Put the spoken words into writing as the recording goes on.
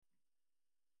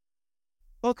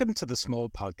Welcome to the Small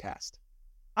Podcast.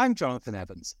 I'm Jonathan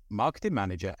Evans, Marketing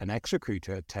Manager and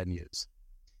ex-recruiter at 10 Years.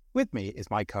 With me is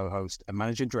my co-host and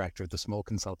Managing Director of the small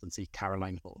consultancy,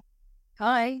 Caroline Hall.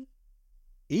 Hi.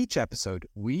 Each episode,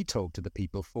 we talk to the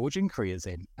people forging careers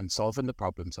in and solving the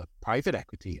problems of private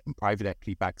equity and private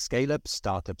equity-backed scale-ups,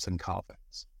 startups and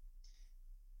carve-outs.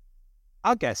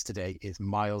 Our guest today is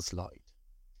Miles Lloyd.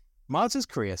 Miles's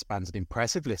career spans an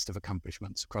impressive list of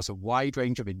accomplishments across a wide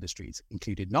range of industries,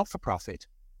 including not-for-profit,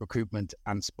 recruitment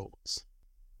and sports.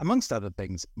 Amongst other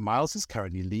things, Miles is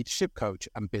currently a leadership coach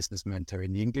and business mentor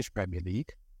in the English Premier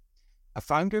League, a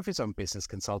founder of his own business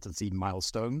consultancy,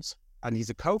 Milestones, and he's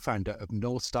a co-founder of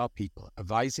North Star People,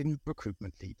 advising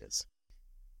recruitment leaders.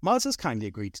 Miles has kindly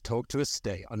agreed to talk to us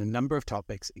today on a number of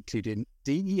topics, including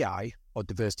DEI, or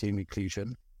diversity and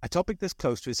inclusion, a topic that's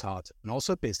close to his heart, and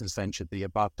also a business venture that he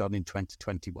embarked on in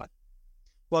 2021.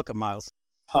 Welcome, Miles.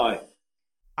 Hi.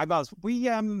 Hi, Miles. We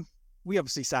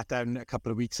obviously sat down a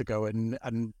couple of weeks ago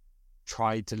and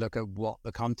tried to look at what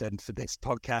the content for this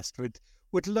podcast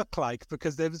would look like,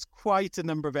 because there was quite a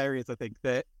number of areas I think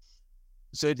that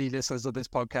certainly listeners of this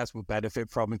podcast will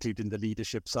benefit from, including the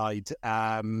leadership side,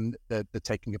 the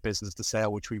taking a business to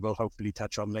sale, which we will hopefully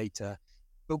touch on later.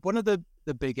 But one of the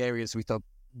big areas we thought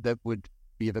that would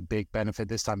be of a big benefit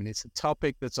this time, and it's a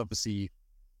topic that's obviously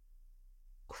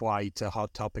quite a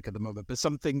hot topic at the moment, but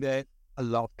something that a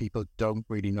lot of people don't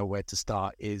really know where to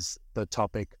start, is the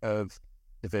topic of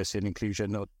diversity and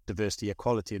inclusion, or diversity,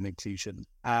 equality and inclusion.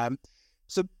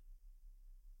 So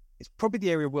it's probably the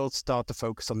area we'll start to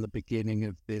focus on the beginning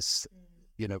of this,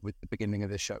 with the beginning of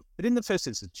this show. But in the first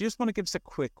instance, do you just want to give us a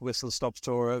quick whistle-stop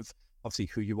tour of obviously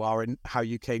who you are and how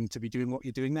you came to be doing what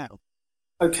you're doing now?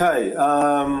 Okay.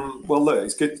 Well, look,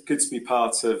 it's good to be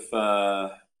part of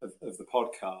the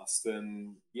podcast,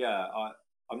 and yeah,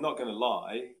 I'm not going to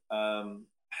lie.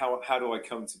 How do I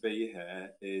come to be here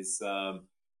is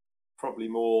probably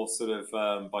more sort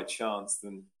of by chance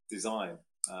than design.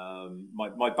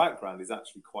 My background is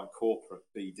actually quite corporate,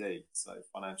 BD, so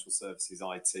financial services,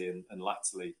 IT, and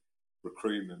latterly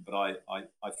recruitment. But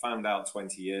I found out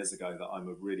 20 years ago that I'm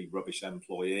a really rubbish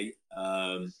employee.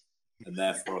 And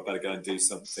therefore I better go and do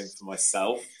something for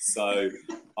myself. So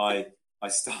I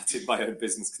started my own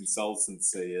business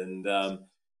consultancy, and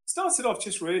started off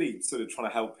just really sort of trying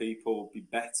to help people be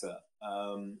better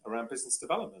around business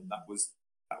development. That was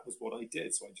what I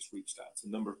did. So I just reached out to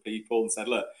a number of people and said,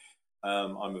 look,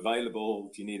 I'm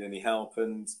available. Do you need any help?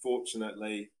 And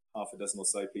fortunately, half a dozen or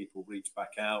so people reached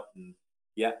back out, and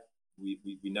yeah,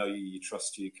 we know you,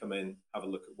 trust you, come in, have a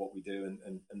look at what we do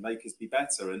and make us be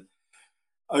better. And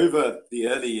over the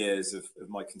early years of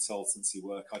my consultancy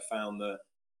work, I found that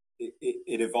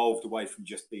it evolved away from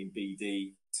just being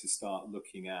BD to start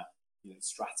looking at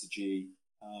strategy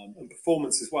and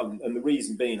performance as well. And the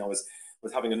reason being, I was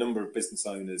having a number of business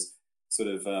owners sort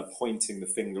of pointing the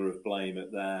finger of blame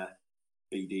at their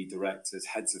BD directors,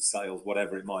 heads of sales,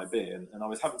 whatever it might be. And I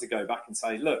was having to go back and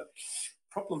say, look,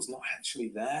 problem's not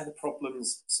actually there. The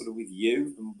problem's sort of with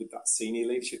you and with that senior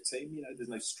leadership team. There's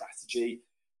no strategy.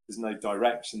 There's no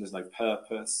direction, there's no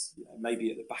purpose. Maybe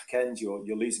at the back end, you're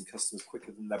losing customers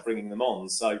quicker than they're bringing them on.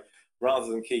 So rather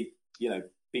than keep,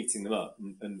 beating them up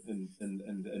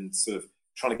and sort of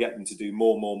trying to get them to do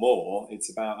more, it's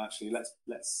about actually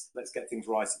let's get things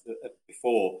right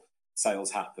before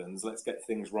sales happens. Let's get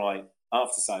things right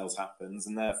after sales happens,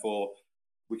 and therefore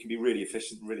we can be really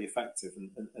efficient, really effective,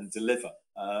 and deliver.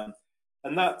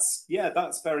 And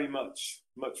that's very much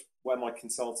where my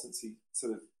consultancy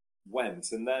sort of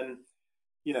went. And then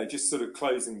just sort of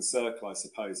closing the circle, I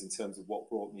suppose, in terms of what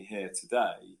brought me here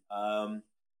today.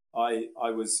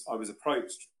 I was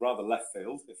approached rather left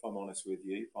field, if I'm honest with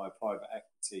you, by a private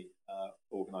equity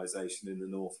organisation in the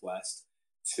Northwest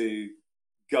to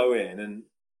go in, and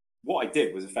what I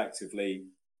did was effectively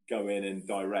go in and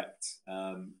direct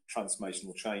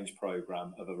transformational change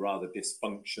program of a rather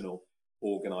dysfunctional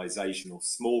organisation, or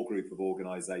small group of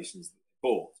organisations that they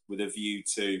bought, with a view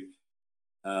to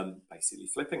basically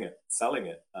flipping it, selling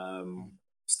it.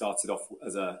 Started off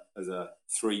as a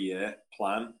 3-year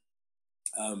plan.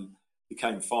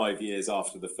 Became 5 years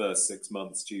after the first 6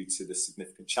 months due to the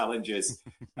significant challenges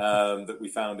that we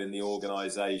found in the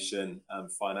organisation,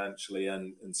 financially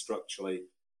and structurally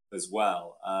as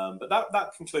well. But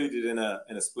that concluded in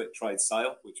a split trade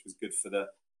sale, which was good for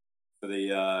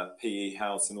the PE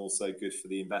house and also good for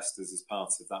the investors as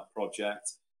part of that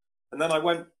project. And then I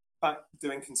went back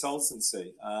doing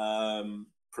consultancy,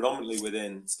 predominantly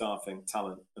within staffing,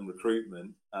 talent and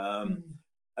recruitment. And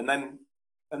then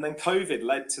COVID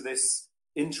led to this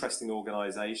interesting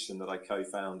organisation that I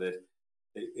co-founded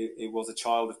it was a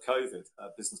child of COVID, a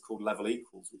business called Level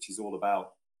Equals, which is all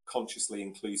about consciously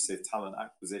inclusive talent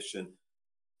acquisition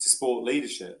to sport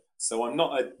leadership. So I'm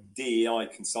not a DEI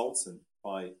consultant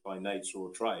by nature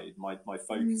or trade. My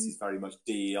focus is very much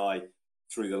DEI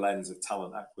through the lens of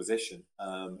talent acquisition,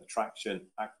 attraction,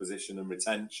 acquisition and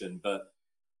retention. But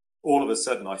all of a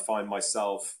sudden I find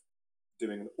myself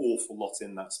doing an awful lot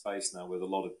in that space now with a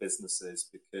lot of businesses,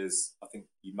 because I think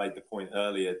you made the point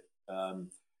earlier,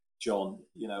 John,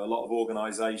 a lot of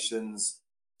organizations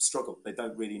struggle. They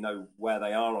don't really know where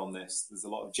they are on this. There's a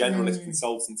lot of generalist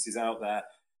consultancies out there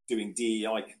doing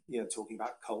DEI, talking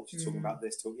about culture, talking about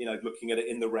this, looking at it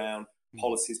in the round,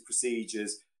 policies,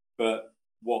 procedures. But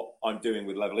what I'm doing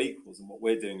with Level Equals and what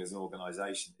we're doing as an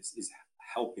organization is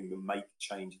helping them make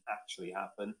change actually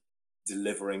happen,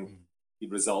 delivering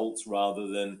results rather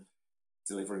than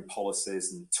delivering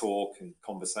policies and talk and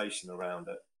conversation around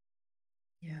it.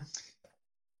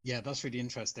 Yeah, that's really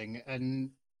interesting.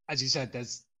 And as you said,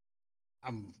 there's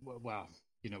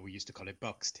we used to call it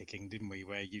box ticking, didn't we?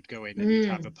 Where you'd go in and you'd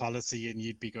have a policy and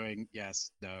you'd be going,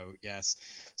 yes, no, yes.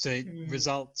 So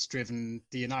results driven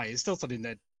D&I is still something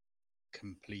that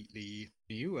completely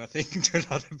new, I think, to a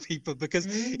lot of people, because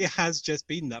it has just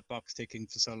been that box ticking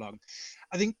for so long.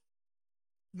 I think,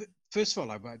 first of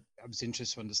all, I was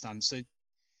interested to understand, so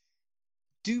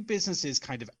do businesses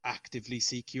kind of actively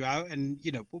seek you out? And,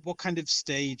 what kind of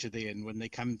stage are they in when they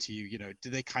come to you? Do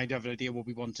they kind of have an idea, well,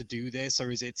 we want to do this?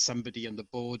 Or is it somebody on the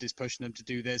board is pushing them to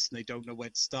do this and they don't know where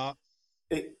to start?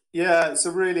 It's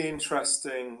a really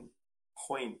interesting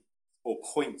point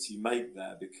you make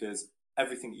there, because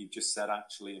everything you've just said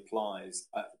actually applies.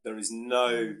 There is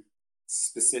no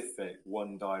specific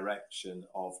one direction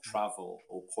of travel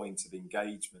or point of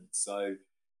engagement. So,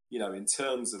 in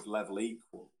terms of Level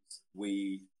Equals,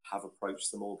 we have approached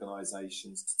some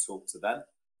organisations to talk to them.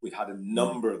 We've had a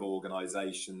number of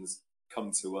organisations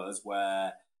come to us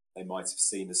where they might have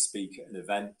seen us speak at an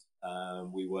event.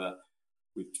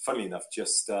 We've, funnily enough,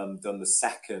 just done the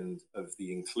second of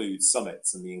the Include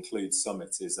Summits, and the Include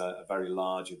Summit is a very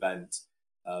large event.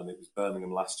 It was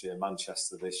Birmingham last year,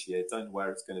 Manchester this year. Don't know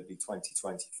where it's going to be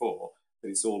 2024, but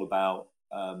it's all about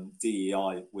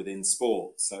DEI within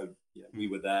sport. So we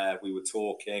were there, we were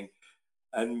talking,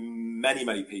 and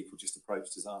many people just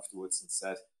approached us afterwards and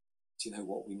said, do you know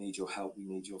what, we need your help, we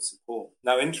need your support.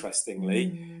 Now,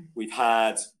 interestingly, we've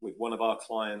had with one of our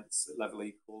clients at Level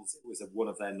Equals, it was one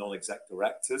of their non-exec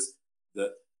directors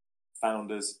that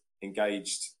founders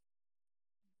engaged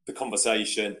the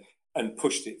conversation and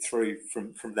pushed it through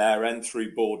from their end,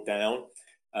 through board down,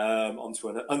 onto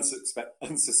an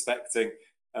unsuspecting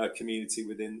community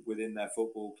within their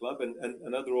football club,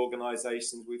 and other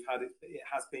organisations we've had it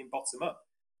has been bottom up,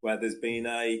 where there's been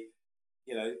a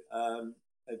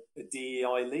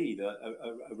DEI lead,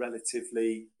 a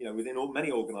relatively, within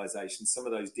many organisations, some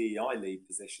of those DEI lead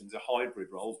positions are hybrid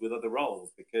roles with other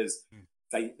roles, because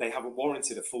they haven't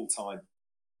warranted a full-time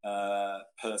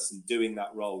person doing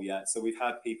that role yet. So we've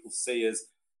had people see us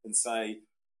and say,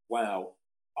 wow,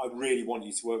 I really want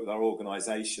you to work with our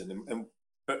organisation,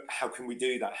 but how can we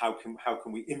do that? How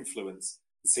can we influence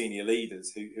the senior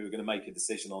leaders who are going to make a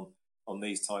decision on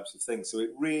these types of things? So it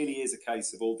really is a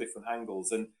case of all different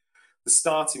angles, and the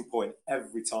starting point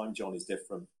every time, John, is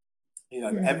different.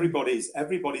 Everybody's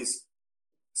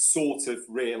sort of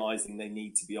realising they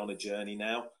need to be on a journey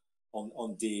now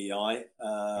on DEI,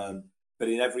 but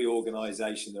in every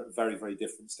organisation they're at very, very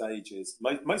different stages.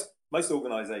 Most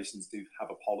organisations do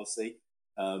have a policy.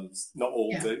 Not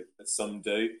all do, but some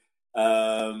do.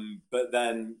 But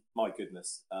then, my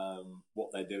goodness, what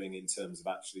they're doing in terms of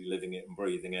actually living it and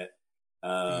breathing it,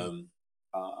 completely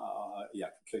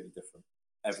different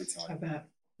every time.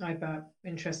 I bet.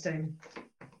 Interesting.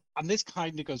 And this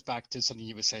kind of goes back to something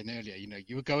you were saying earlier.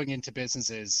 You were going into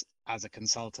businesses as a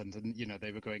consultant, and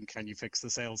they were going, can you fix the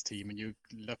sales team? And you're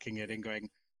looking at it and going,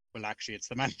 well, actually, it's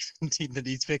the management team that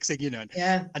needs fixing,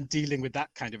 and dealing with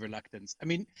that kind of reluctance. I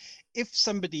mean, if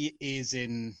somebody is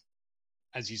in,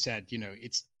 as you said,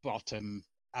 it's bottom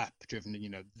up driven,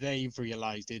 they've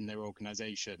realized in their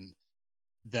organization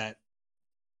that,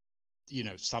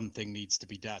 something needs to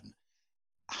be done.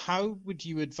 How would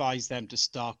you advise them to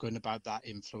start going about that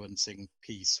influencing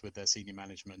piece with their senior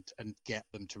management and get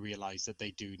them to realize that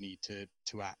they do need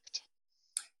to act?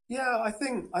 Yeah, I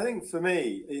think for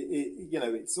me,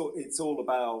 it's all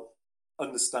about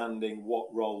understanding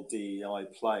what role DEI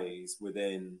plays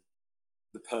within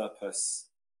the purpose,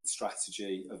 the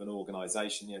strategy of an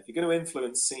organisation. If you're going to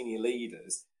influence senior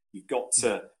leaders, you've got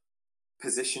to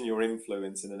position your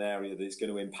influence in an area that's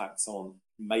going to impact on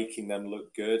making them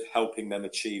look good, helping them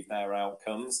achieve their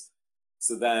outcomes.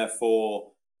 So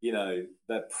therefore, they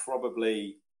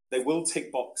will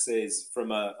tick boxes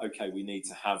from okay, we need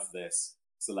to have this,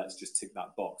 so let's just tick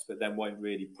that box, but then won't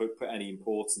really put any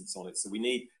importance on it. So we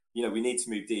need to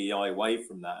move DEI away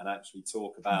from that and actually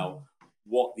talk about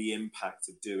what the impact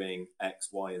of doing X,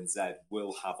 Y, and Z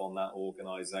will have on that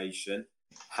organization,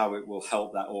 how it will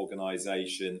help that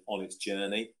organization on its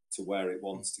journey to where it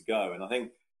wants to go. And I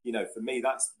think, for me,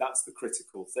 that's the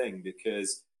critical thing,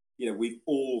 because, we've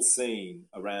all seen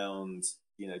around,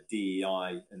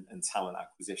 DEI and talent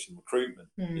acquisition recruitment,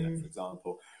 for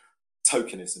example,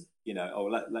 tokenism,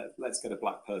 let's get a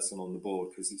black person on the board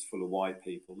because it's full of white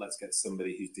people. Let's get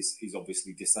somebody who's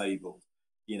obviously disabled,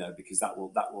 because that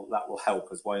will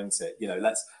help us, won't it?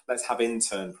 Let's have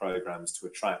intern programs to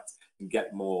attract and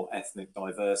get more ethnic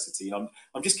diversity. I'm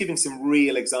just giving some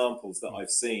real examples that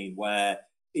I've seen where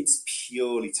it's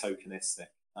purely tokenistic,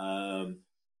 and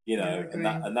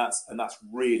that's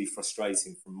really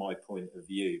frustrating from my point of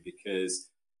view, because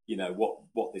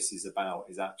what this is about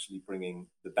is actually bringing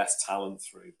the best talent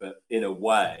through, but in a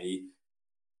way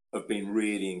of being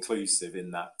really inclusive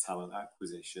in that talent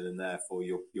acquisition, and therefore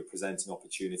you're presenting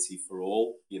opportunity for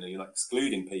all. You're not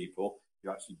excluding people,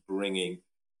 you're actually bringing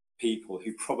people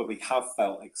who probably have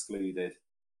felt excluded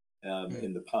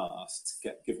in the past,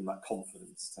 give them that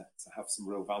confidence to have some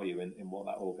real value in what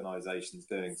that organisation is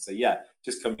doing. So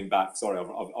just coming back, sorry,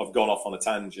 I've gone off on a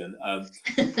tangent.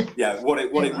 What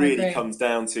it really comes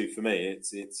down to for me,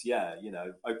 it's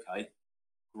okay,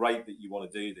 great that you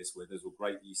want to do this with us, or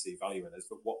great that you see value in us,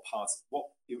 but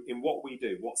in what we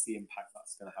do, what's the impact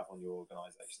that's going to have on your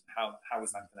organisation? How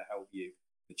is that going to help you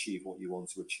achieve what you want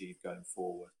to achieve going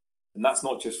forward? And that's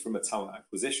not just from a talent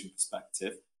acquisition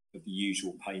perspective of the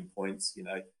usual pain points,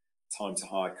 time to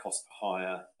hire, cost per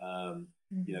hire,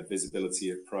 visibility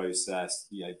of process,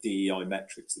 DEI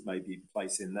metrics that may be in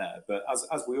place in there. But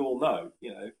as we all know,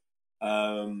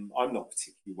 I'm not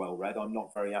particularly well read. I'm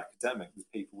not very academic. There's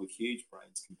people with huge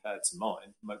brains compared to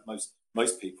mine.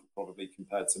 Most people probably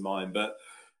compared to mine. But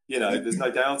there's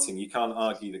no doubting. You can't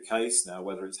argue the case now,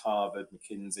 whether it's Harvard,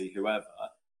 McKinsey, whoever.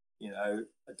 A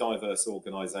diverse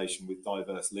organisation with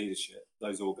diverse leadership,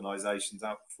 those organisations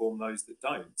outperform those that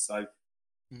don't. So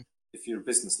if you're a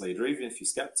business leader, even if you're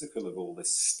sceptical of all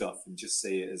this stuff and just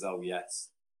see it as, oh yes,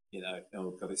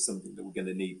 oh God, it's something that we're going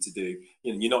to need to do,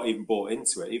 you're not even bought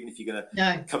into it, even if you're going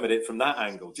to come at it from that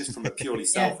angle, just from a purely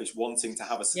selfish wanting to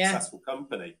have a successful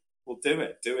company, well, do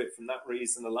it from that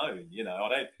reason alone.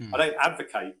 I don't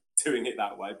advocate doing it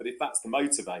that way, but if that's the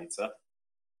motivator,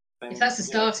 then, if that's the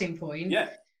starting point,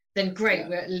 then great,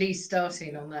 we're at least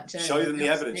starting on that journey. Show them the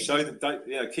evidence, show them,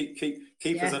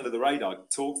 keep us under the radar,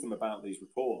 talk to them about these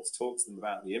reports, talk to them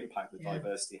about the impact that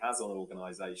diversity has on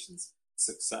organisations'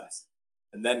 success.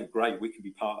 And then great, we can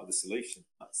be part of the solution.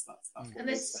 That's and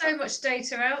there's so much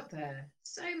data out there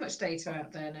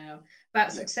now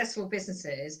about successful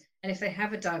businesses, and if they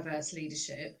have a diverse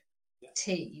leadership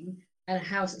team, and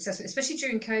how successful, especially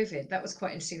during COVID, that was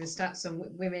quite interesting, the stats on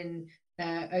women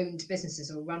owned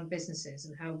businesses or run businesses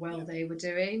and how well they were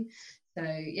doing. So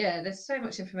there's so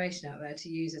much information out there to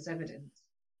use as evidence.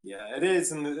 Yeah, it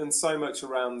is, and so much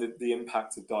around the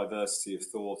impact of diversity of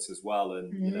thought as well.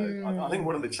 And I think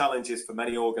one of the challenges for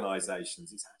many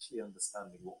organisations is actually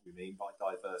understanding what we mean by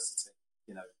diversity.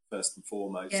 First and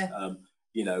foremost,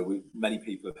 many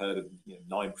people have heard of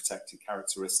 9 protected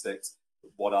characteristics.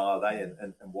 What are they,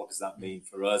 and what does that mean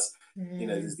for us?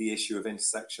 There's the issue of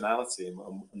intersectionality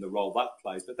and the role that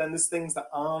plays. But then there's things that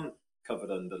aren't covered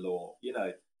under law.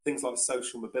 Things like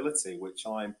social mobility, which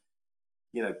I'm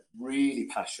really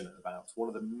passionate about. One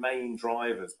of the main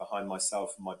drivers behind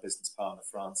myself and my business partner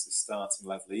Francis starting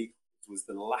Level Equals was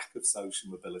the lack of social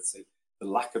mobility, the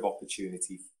lack of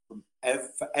opportunity for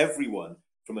everyone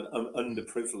from an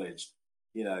underprivileged,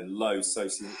 low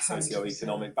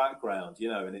socioeconomic background,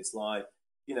 and it's like,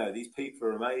 these people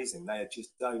are amazing. They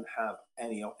just don't have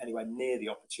anywhere near the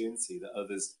opportunity that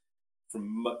others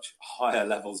from much higher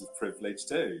levels of privilege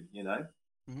do,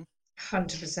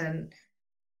 100%.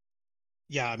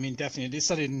 Yeah, I mean, definitely.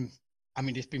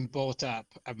 It's been brought up.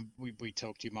 We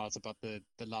talked to you, Miles, about the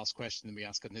last question that we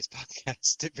asked on this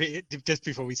podcast just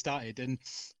before we started, and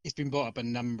it's been brought up a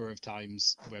number of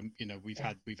times when we've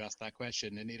asked that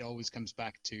question, and it always comes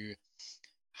back to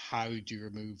how do you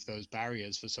remove those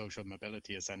barriers for social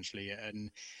mobility, essentially, and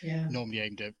normally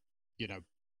aimed at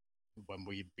when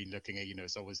we've been looking at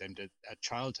it's always aimed at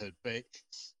childhood, but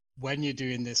when you're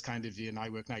doing this kind of I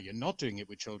work now, you're not doing it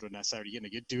with children necessarily.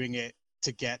 You're doing it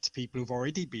to get people who've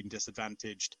already been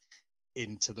disadvantaged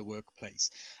into the workplace,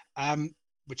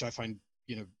 which I find,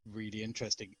 really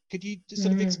interesting. Could you just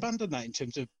sort of expand on that in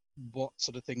terms of what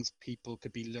sort of things people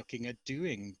could be looking at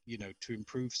doing, to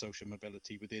improve social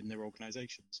mobility within their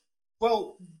organisations?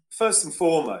 Well, first and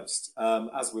foremost,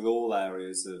 as with all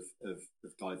areas of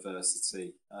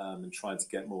diversity and trying to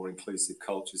get more inclusive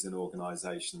cultures in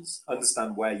organisations,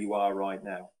 understand where you are right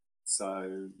now.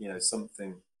 So,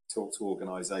 something to talk to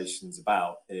organisations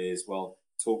about is, well,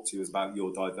 talk to us about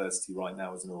your diversity right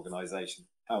now as an organisation.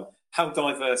 How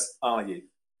diverse are you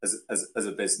as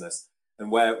a business?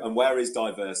 And where is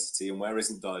diversity and where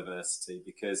isn't diversity?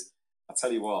 Because I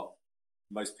tell you what,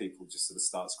 most people just sort of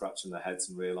start scratching their heads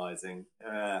and realizing,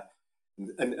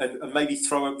 and maybe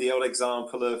throw up the old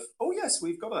example of, oh yes,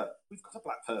 we've got a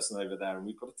black person over there, and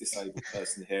we've got a disabled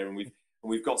person here, and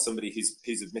we've got somebody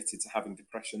who's admitted to having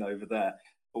depression over there.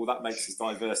 Oh, that makes us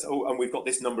diverse. Oh, and we've got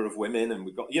this number of women, and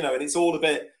we've got, and it's all a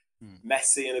bit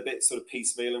messy and a bit sort of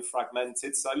piecemeal and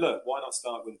fragmented. So look, why not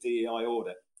start with a DEI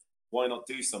audit? Why not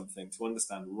do something to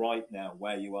understand right now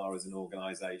where you are as an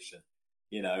organisation,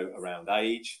 around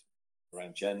age,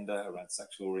 around gender, around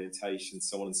sexual orientation,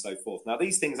 so on and so forth. Now,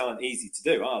 these things aren't easy to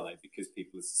do, are they? Because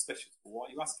people are suspicious. Well, why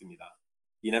are you asking me that?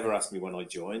 You never asked me when I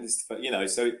joined.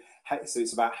 So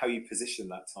it's about how you position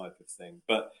that type of thing.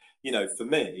 But, for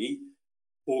me,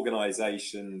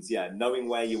 organisations, knowing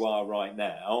where you are right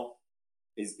now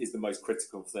is the most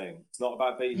critical thing. It's not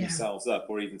about beating yourselves up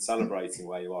or even celebrating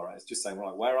where you are. It's just saying,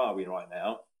 right, where are we right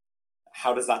now?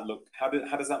 How does that look? How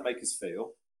does that make us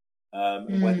feel?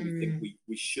 And where do we think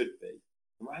we should be?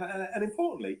 And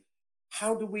importantly,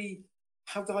 how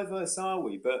diverse are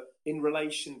we? But in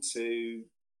relation to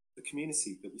the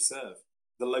community that we serve,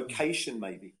 the location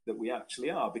maybe that we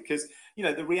actually are. Because,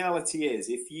 the reality is,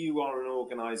 if you are an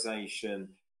organisation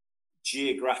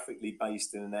geographically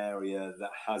based in an area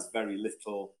that has very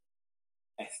little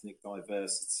ethnic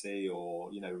diversity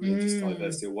or religious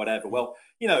diversity or whatever, well,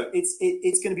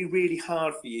 it's going to be really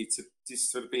hard for you to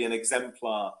just sort of be an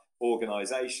exemplar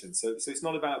organisation. So it's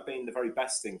not about being the very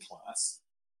best in class,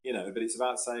 but it's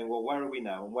about saying, well, where are we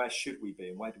now, and where should we be,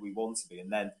 and where do we want to be,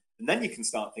 and then you can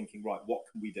start thinking, right, what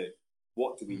can we do?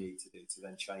 What do we need to do to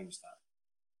then change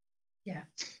that?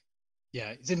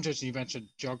 Yeah, it's interesting you mentioned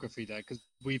geography there, because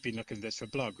we've been looking at this for a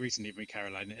blog recently with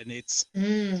Caroline, and it's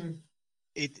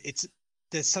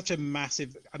there's such a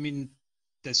massive,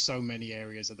 there's so many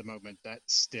areas at the moment that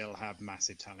still have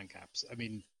massive talent gaps.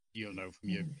 You'll know from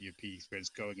your PE experience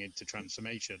going into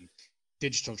transformation.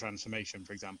 Digital transformation,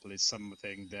 for example, is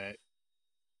something that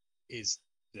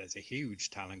there's a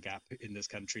huge talent gap in this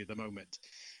country at the moment.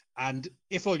 And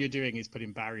if all you're doing is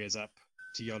putting barriers up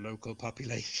to your local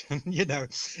population,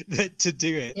 to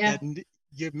do it, then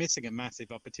you're missing a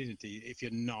massive opportunity if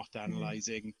you're not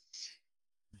analysing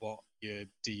what your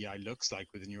DEI looks like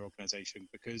within your organisation.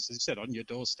 Because, as you said, on your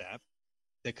doorstep,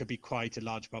 there could be quite a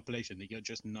large population that you're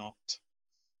just not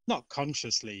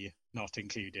consciously not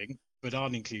including, but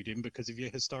aren't including because of your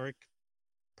historic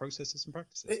processes and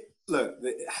practices.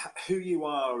 Who you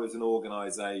are as an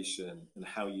organisation and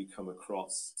how you come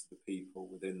across to the people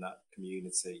within that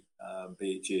community,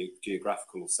 be it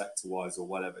geographical or sector-wise or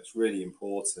whatever, it's really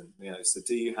important. So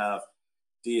do you have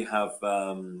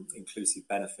inclusive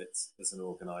benefits as an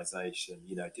organisation?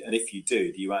 And if you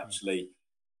do you actually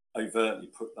overtly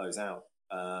put those out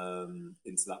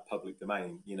into that public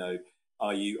domain?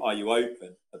 Are you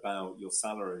open about your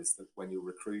salaries that when you're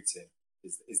recruiting?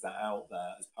 Is that out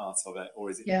there as part of it, or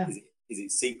is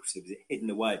it secretive? Is it hidden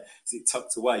away? Is it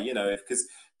tucked away? Because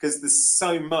there's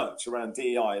so much around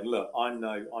DEI. And look, I'm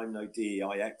no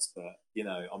DEI expert.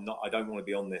 I'm not. I don't want to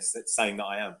be on this saying that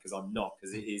I am, because I'm not.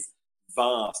 Because it is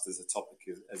vast as a topic,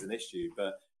 as an issue.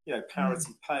 But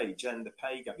parity pay, gender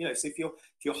pay gap. So if you're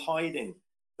hiding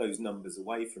those numbers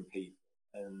away from people,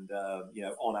 and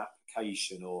on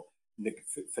application or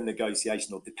for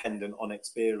negotiation or dependent on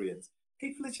experience,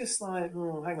 people are just like,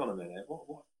 oh, hang on a minute,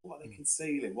 what are they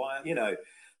concealing? Why,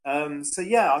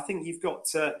 I think you've got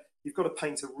to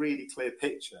paint a really clear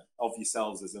picture of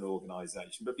yourselves as an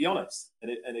organisation, but be honest.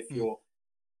 And if you're,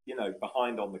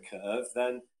 behind on the curve,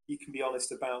 then you can be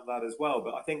honest about that as well.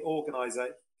 But I think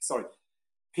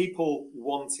people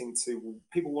want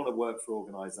to work for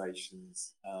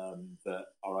organisations that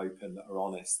are open, that are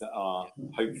honest, that are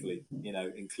hopefully,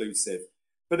 inclusive.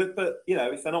 But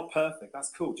if they're not perfect, that's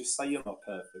cool. Just say you're not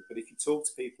perfect. But if you talk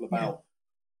to people about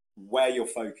where your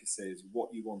focus is,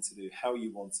 what you want to do, how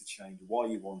you want to change, why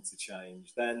you want to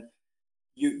change, then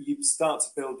you start to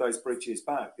build those bridges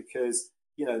back. Because,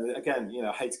 again,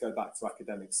 I hate to go back to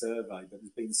academic survey, but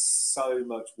there's been so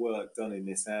much work done in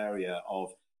this area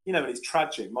of, and it's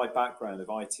tragic. My background of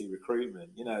IT recruitment,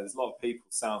 there's a lot of people,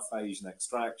 South Asian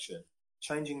extraction,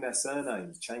 changing their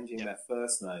surnames, changing their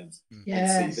first names on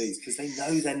Yes. CVs, because they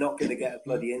know they're not going to get a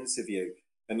bloody interview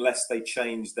unless they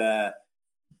change their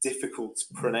difficult to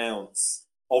pronounce,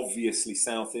 obviously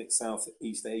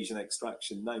Southeast Asian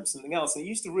extraction name, something else. And it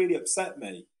used to really upset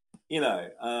me,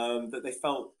 that they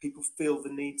felt people feel the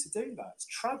need to do that. It's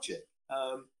tragic.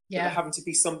 That they're having to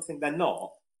be something they're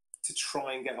not to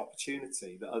try and get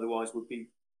opportunity that otherwise would be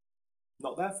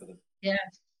not there for them. Yeah,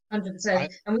 100%.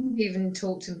 And we've even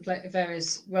talked in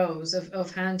various roles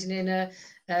of handing in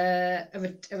a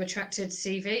retracted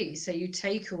CV. So you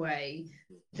take away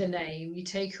the name, you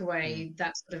take away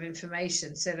that sort of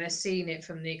information, so they're seeing it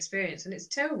from the experience. And it's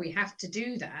terrible. We have to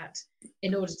do that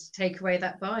in order to take away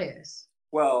that bias.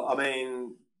 Well, I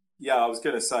mean, I was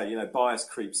going to say, bias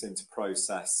creeps into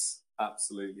process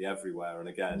absolutely everywhere. And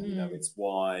again, it's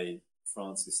why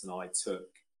Francis and I took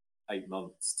 8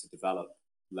 months to develop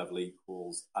Level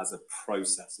Equals as a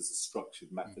process, as a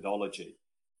structured methodology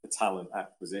for talent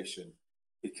acquisition,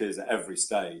 because at every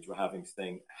stage we're having to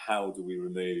think, how do we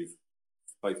remove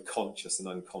both conscious and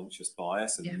unconscious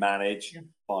bias and manage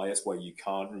bias where you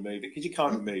can't remove it, because you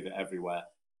can't remove it everywhere.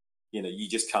 You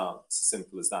just can't. It's as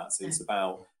simple as that. So it's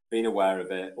about being aware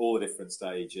of it, all the different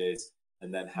stages,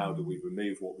 and then how do we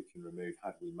remove what we can remove?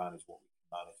 How do we manage what we can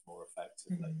manage more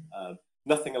effectively?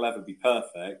 Nothing will ever be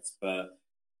perfect, but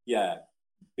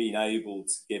being able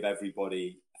to give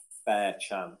everybody a fair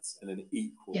chance and an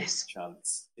equal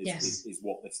chance is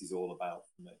what this is all about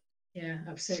for me. Yeah,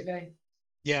 absolutely.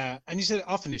 Yeah, and you said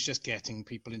often it's just getting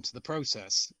people into the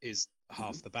process is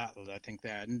half the battle, I think,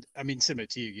 there. And I mean, similar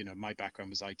to you, my background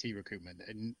was IT recruitment,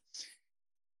 and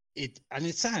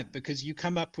it's sad because you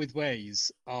come up with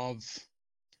ways of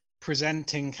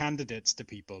presenting candidates to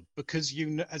people because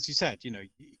as you said, you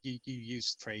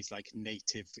used phrase like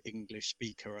native English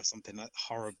speaker or something like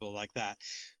horrible like that,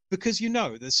 because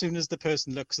as soon as the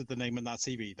person looks at the name on that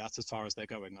CV, that's as far as they're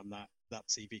going on that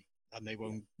CV, and they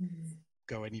won't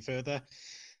go any further.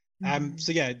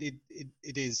 So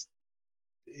it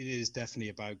is definitely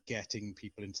about getting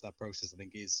people into that process. I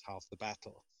think is half the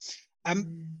battle.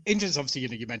 Interesting,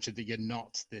 obviously, you mentioned that you're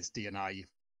not this D&I,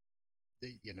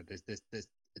 there's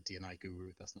a D&I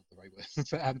guru. That's not the right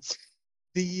word.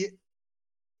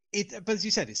 But as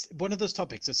you said, it's one of those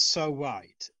topics that's so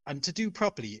wide, and to do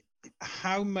properly,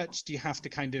 how much do you have to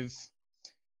kind of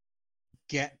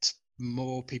get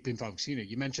more people involved?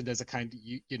 You mentioned there's a kind of,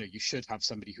 you should have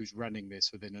somebody who's running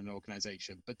this within an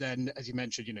organization, but then as you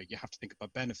mentioned, you have to think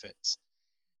about benefits.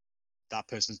 That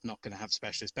person's not going to have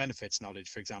specialist benefits knowledge,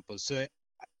 for example. So,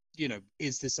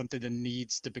 is this something that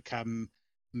needs to become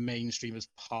mainstream as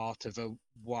part of a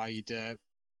wider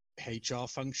HR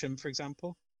function, for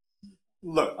example?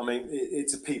 Look, I mean,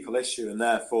 it's a people issue, and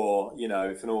therefore,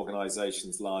 if an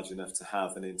organisation's large enough to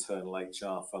have an internal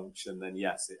HR function, then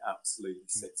yes, it absolutely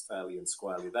sits fairly and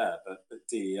squarely there. But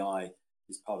DEI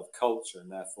is part of culture, and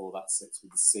therefore that sits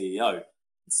with the CEO and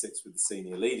sits with the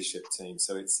senior leadership team.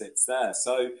 So it sits there.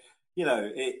 So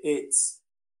it's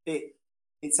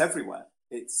everywhere.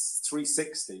 It's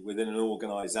 360 within an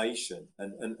organisation,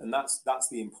 and that's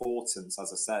the importance,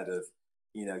 as I said, of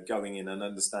going in and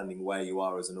understanding where you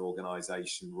are as an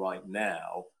organisation right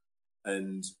now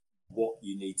and what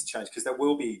you need to change, because there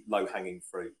will be low-hanging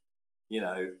fruit,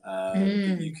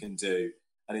 that you can do.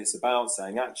 And it's about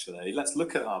saying, actually, let's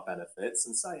look at our benefits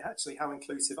and say, actually, how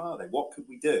inclusive are they? What could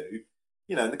we do?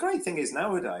 And the great thing is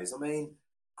nowadays, I mean,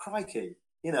 crikey,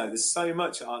 there's so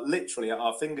much literally at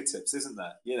our fingertips, isn't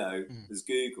there? There's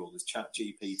Google, there's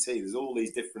ChatGPT, there's all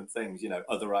these different things,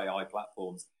 other AI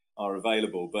platforms are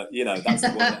available, but that's the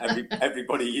one that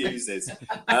everybody uses.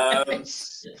 But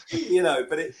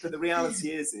the reality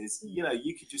is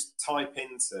you could just type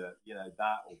into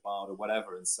that or Bard or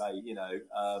whatever and say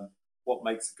what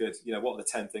makes a good what are the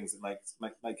 10 things that make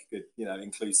a good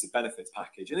inclusive benefits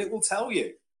package, and it will tell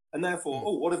you. And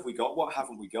therefore, what have we got? What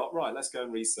haven't we got? Right, let's go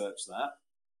and research that.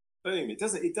 Boom! It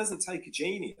doesn't take a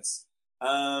genius,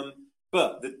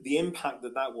 but the impact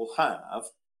that will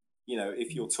have,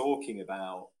 if you're talking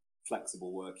about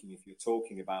flexible working, if you're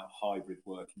talking about hybrid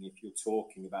working, if you're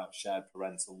talking about shared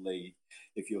parental leave,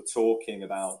 if you're talking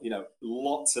about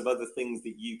lots of other things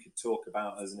that you could talk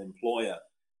about as an employer,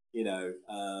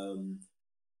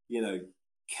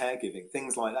 caregiving,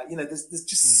 things like that. There's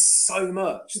just so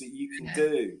much that you can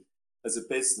do as a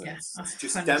business to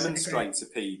just demonstrate to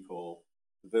people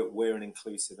that we're an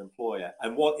inclusive employer.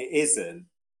 And what it isn't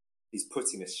is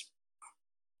putting a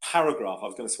paragraph, I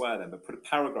was going to swear then, but put a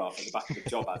paragraph at the back of the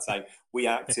job ad saying, we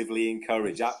actively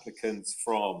encourage applicants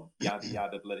from yada,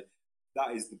 yada, bloody.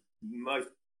 That is the most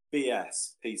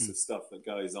BS piece of stuff that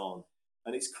goes on.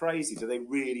 And it's crazy. Do they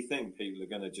really think people are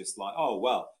going to just like, oh,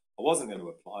 well, I wasn't going to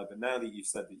apply, but now that you've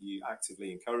said that you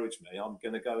actively encourage me, I'm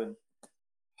going to go and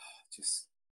just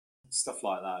stuff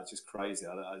like that. It's just crazy.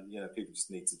 People just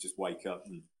need to just wake up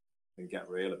and get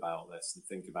real about this and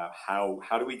think about how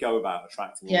do we go about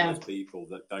attracting all those people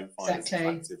that don't find us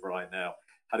attractive right now?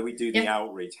 How do we do the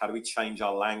outreach? How do we change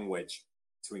our language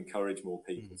to encourage more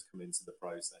people to come into the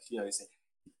process?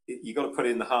 You've got to put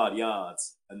in the hard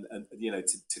yards and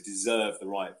to deserve the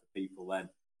right for people then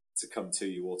to come to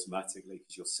you automatically,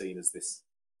 because you're seen as this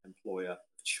employer of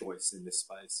choice in this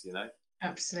space,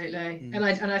 Absolutely. And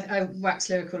I wax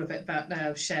lyrical a bit about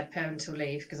now shared parental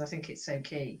leave, because I think it's so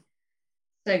key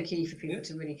for people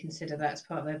to really consider that as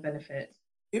part of their benefits.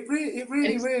 It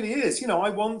really is. I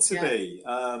want to be,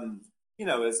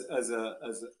 as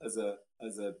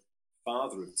a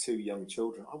father of 2 young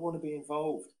children, I want to be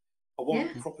involved. I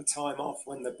want proper time off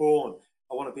when they're born.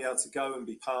 I want to be able to go and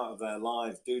be part of their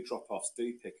lives, do drop-offs,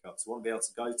 do pickups. I want to be able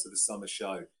to go to the summer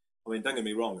show. I mean, don't get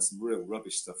me wrong, there's some real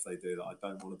rubbish stuff they do that I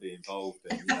don't want to be involved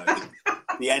in.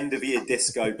 The end of year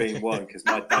disco being one, because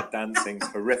my dad dancing's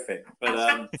horrific.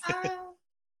 But,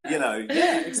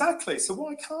 exactly. So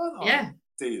why can't I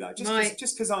do that?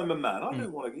 Just because I'm a man. I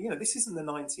don't want to, this isn't the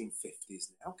 1950s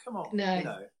now. Come on.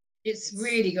 No. It's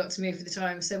really got to move with the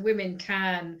time, so women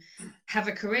can have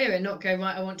a career and not go,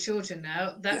 right, I want children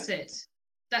now. That's it.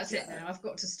 That's it now. I've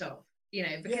got to stop.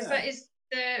 Because that is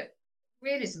the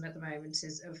realism at the moment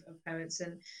of parents.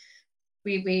 And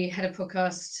we had a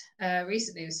podcast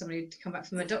recently with somebody to come back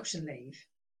from adoption leave,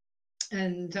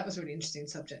 and that was a really interesting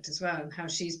subject as well, and how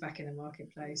she's back in the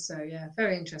marketplace. So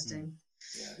very interesting.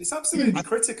 It's absolutely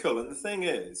critical. And the thing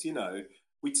is,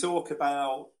 we talk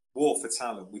about war for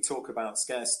talent, we talk about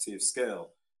scarcity of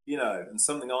skill, and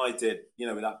something I did,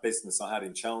 with that business I had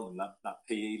in Cheltenham, that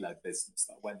PE-led business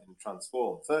that went and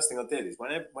transformed. First thing I did is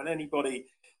when anybody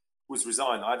was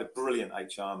resigned, I had a brilliant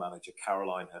HR manager,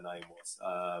 Caroline, her name was.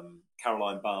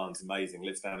 Caroline Barnes, amazing,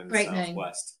 lives down in the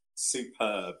Southwest.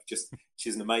 Superb,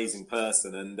 she's an amazing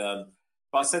person. And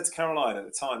but I said to Caroline at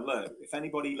the time, look, if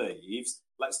anybody leaves,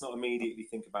 let's not immediately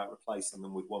think about replacing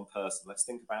them with one person. Let's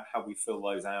think about how we fill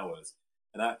those hours.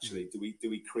 And actually, do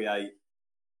we create,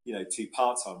 2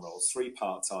 part-time roles, 3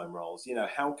 part-time roles?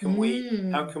 How can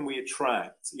we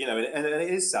attract, and it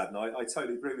is sad, and I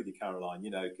totally agree with you, Caroline,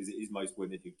 because it is most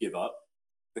women who give up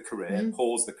the career,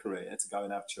 pause the career to go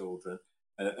and have children,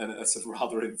 and are sort of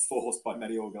rather enforced by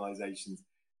many organisations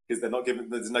because they're not given,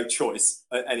 there's no choice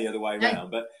any other way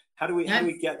around. But how do we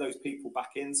get those people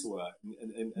back into work?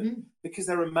 And because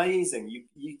they're amazing.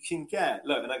 You can get,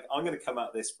 look, and I'm going to come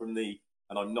at this from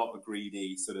and I'm not a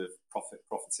greedy sort of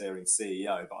profiteering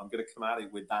CEO, but I'm going to come at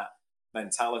it with that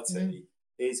mentality,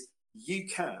 is you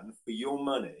can, for your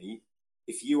money,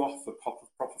 if you offer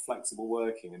proper flexible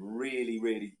working and really,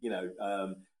 really,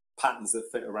 patterns that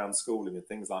fit around schooling and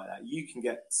things like that, you can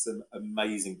get some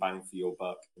amazing bang for your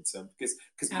buck in terms, because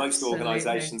most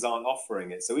organisations aren't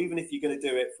offering it. So even if you're going to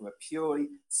do it from a purely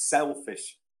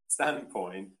selfish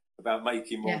standpoint about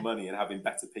making more money and having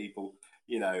better people,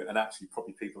 and actually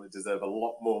probably people that deserve a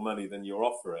lot more money than you're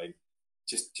offering,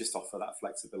 just offer that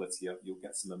flexibility up. You'll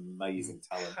get some amazing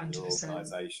talent in your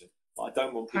organisation. But I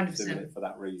don't want people 100%. Doing it for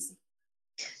that reason.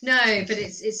 No, but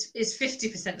it's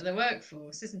 50% of the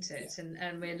workforce, isn't it? Yeah.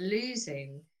 And we're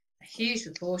losing a huge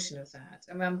proportion of that.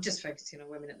 I mean, I'm just focusing on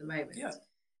women at the moment. Yeah.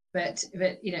 But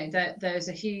there's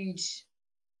a huge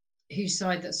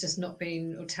side that's just not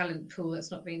been, or talent pool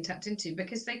that's not being tapped into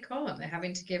because they can't. They're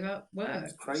having to give up work.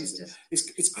 It's crazy.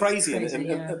 It's crazy,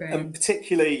 and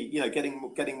particularly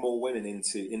getting more women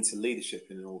into leadership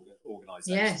in an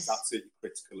organisation is absolutely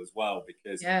critical as well,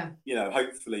 because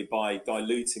hopefully by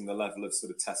diluting the level of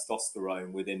sort of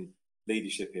testosterone within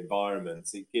leadership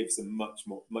environments, it gives a much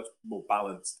more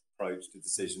balanced approach to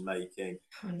decision making.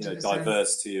 100%.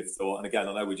 Diversity of thought. And again,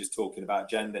 I know we're just talking about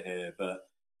gender here, but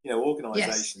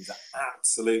organisations are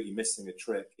absolutely missing a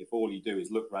trick if all you do is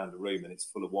look around a room and it's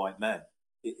full of white men.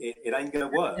 It ain't going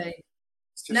to work.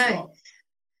 It's just not.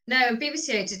 No,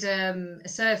 BBCA did a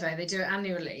survey. They do it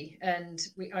annually, and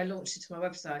I launched it to my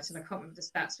website, and I can't remember the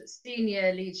stats, but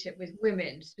senior leadership with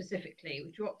women specifically,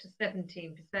 we dropped to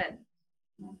 17%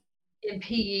 in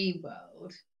PE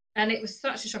world. And it was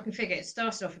such a shocking figure. It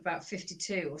started off about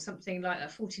 52 or something like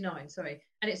that, 49, sorry.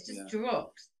 And it's just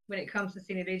dropped when it comes to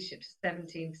senior leadership to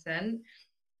 17%.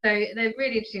 So they're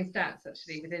really interesting stats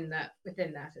actually within that,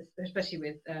 especially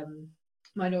with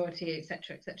minority,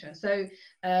 etc. So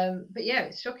but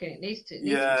it's shocking. It needs to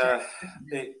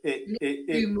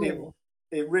do more.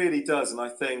 It really does. And I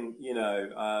think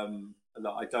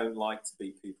I don't like to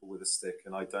beat people with a stick,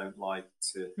 and I don't like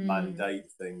to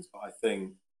mandate things, but I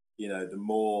think the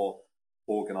more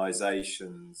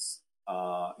organisations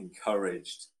are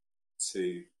encouraged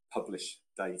to publish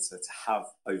data, to have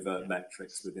overt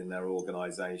metrics within their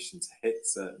organisation, to hit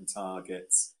certain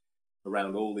targets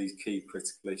around all these key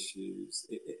critical issues.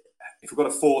 If we've got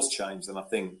to force change, then I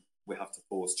think we have to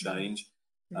force change.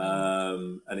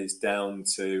 And it's down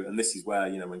to, and this is where,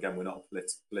 again, we're not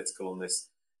political on this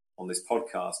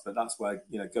podcast, but that's where,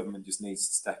 government just needs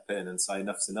to step in and say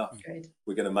enough's enough.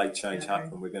 We're going to make change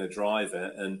happen. We're going to drive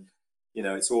it. And,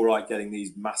 it's all right getting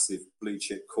these massive blue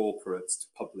chip corporates to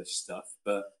publish stuff,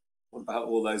 but what about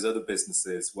all those other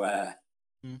businesses where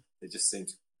they just seem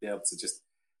to be able to just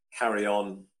carry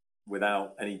on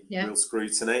without any real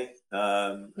scrutiny?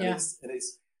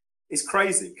 It's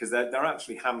crazy because they're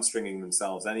actually hamstringing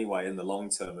themselves anyway in the long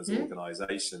term as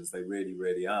organisations. They really,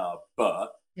 really are.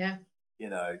 But we've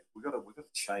got to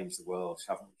change the world,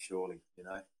 haven't we? Surely,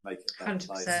 make it a better 100%.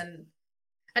 place.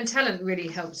 And talent really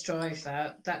helps drive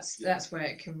that. That's where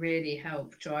it can really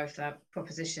help drive that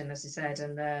proposition, as you said,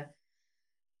 and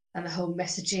the whole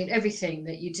messaging, everything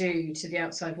that you do to the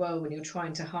outside world when you're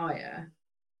trying to hire.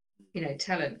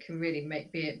 Talent can really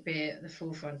be at the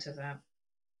forefront of that.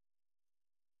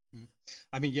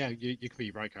 I mean, you can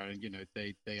be right, Karen.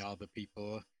 They are the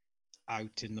people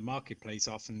out in the marketplace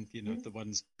often, the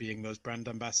ones being those brand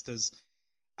ambassadors.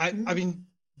 I mean,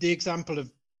 the example of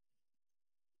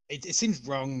it seems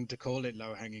wrong to call it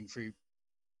low-hanging fruit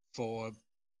for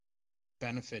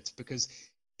benefits because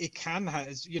it can have,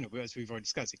 as we've already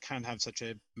discussed, it can have such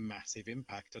a massive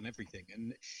impact on everything.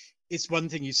 And it's one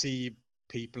thing you see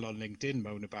people on LinkedIn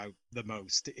moan about the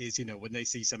most is, when they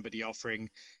see somebody offering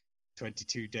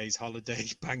 22 days holiday,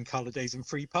 bank holidays and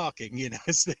free parking,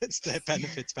 it's their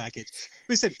benefits package.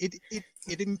 Listen,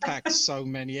 it impacts so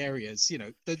many areas,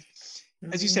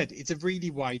 as you said, it's a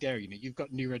really wide area. You've got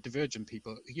neurodivergent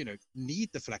people, need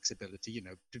the flexibility,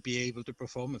 to be able to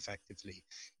perform effectively.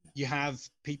 You have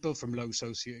people from low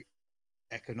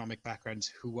socioeconomic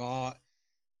backgrounds who are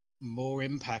more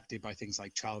impacted by things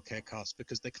like childcare costs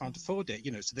because they can't afford it,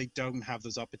 so they don't have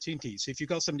those opportunities. So if you've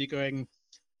got somebody going,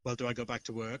 well, do I go back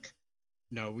to work?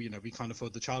 No, we can't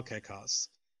afford the childcare costs.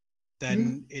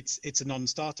 Then it's a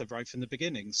non-starter right from the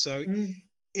beginning. So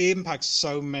it impacts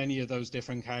so many of those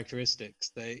different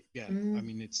characteristics. I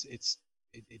mean,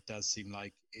 it does seem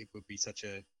like it would be such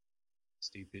a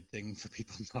stupid thing for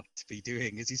people not to be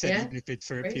doing, as you said, even if it's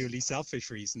for a purely selfish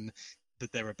reason,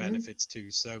 that there are benefits too.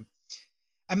 So,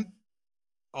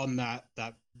 on that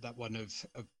one of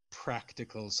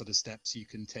practical sort of steps you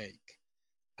can take,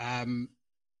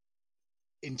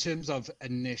 in terms of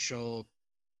initial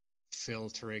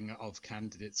filtering of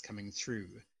candidates coming through,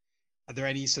 are there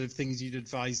any sort of things you'd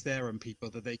advise there on people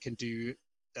that they can do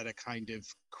that are kind of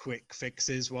quick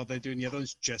fixes while they're doing the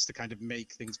others, just to kind of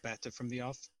make things better from the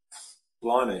off?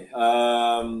 Blimey.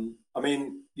 I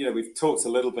mean, we've talked a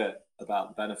little bit about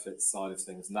the benefits side of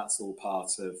things, and that's all part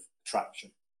of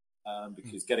attraction,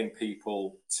 because getting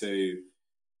people to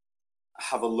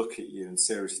have a look at you and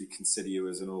seriously consider you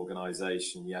as an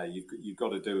organisation, you've got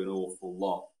to do an awful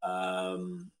lot.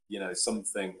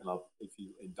 Something, and if you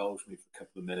indulge me for a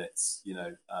couple of minutes,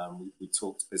 we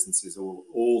talk to businesses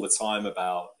all the time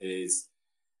about is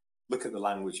look at the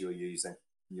language you're using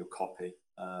in your copy.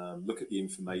 Look at the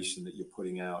information that you're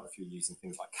putting out if you're using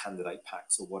things like candidate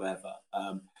packs or whatever.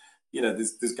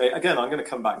 There's again, I'm going to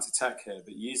come back to tech here,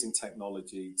 but using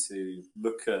technology to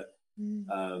look at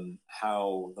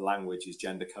how the language is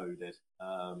gender coded,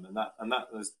 and that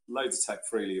there's loads of tech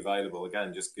freely available.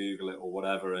 Again, just Google it or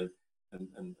whatever, and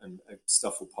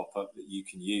stuff will pop up that you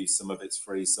can use. Some of it's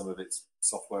free, some of it's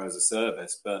software as a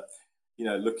service. But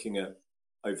looking at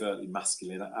overtly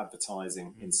masculine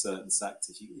advertising in certain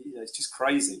sectors, it's just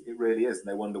crazy. It really is, and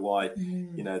they wonder why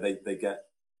they get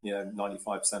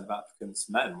 95% of applicants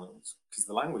men, because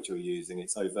the language you're using,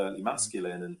 it's overtly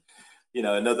masculine. And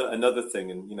another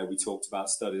thing, and we talked about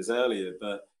studies earlier,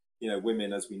 but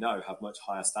women, as we know, have much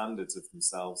higher standards of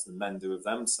themselves than men do of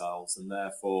themselves, and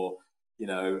therefore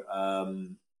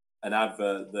an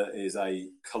advert that is a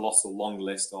colossal long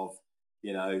list of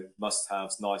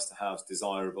must-haves, nice-to-haves,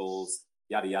 desirables,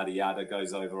 yada yada yada,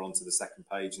 goes over onto the second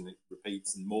page and it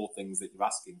repeats, and more things that you're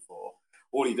asking for.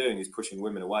 All you're doing is pushing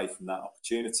women away from that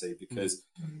opportunity, because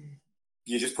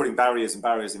you're just putting barriers and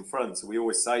barriers in front. So we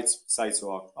always say to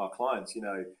our clients,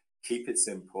 keep it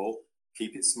simple,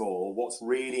 keep it small. What's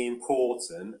really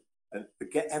important, and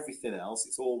forget everything else.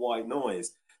 It's all white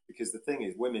noise. Because the thing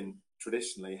is, women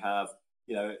traditionally have,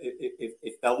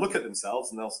 if they'll look at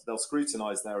themselves and they'll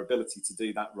scrutinise their ability to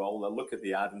do that role, they'll look at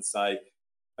the ad and say,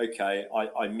 okay,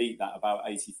 I meet that about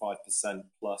 85%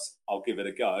 plus. I'll give it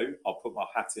a go. I'll put my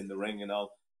hat in the ring and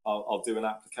I'll do an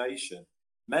application.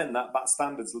 men, that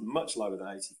standard's much lower than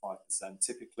 85%,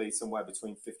 typically somewhere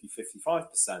between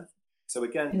 50-55%. So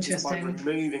again, just by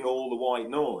removing all the white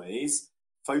noise,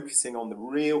 focusing on the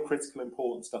real critical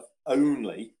important stuff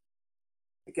only,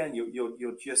 again,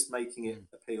 you're just making it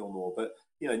appeal more. But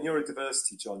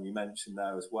neurodiversity, John, you mentioned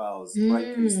there as well, is a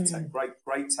great piece of tech,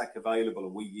 great tech available,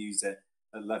 and we use it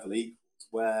at Level Equals,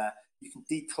 where you can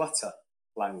declutter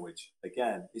language.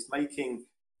 Again, it's making,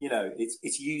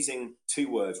 it's using 2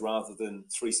 words rather than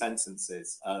 3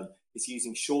 sentences. It's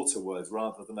using shorter words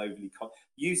rather than overly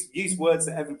use words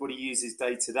that everybody uses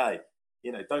day to day.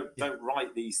 Don't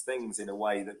write these things in a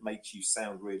way that makes you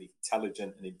sound really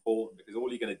intelligent and important, because all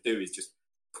you're going to do is just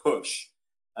push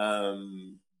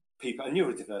people. And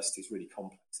neurodiversity is really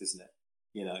complex, isn't it?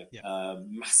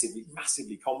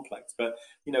 Massively complex. But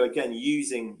again,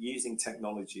 using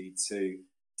technology to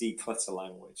declutter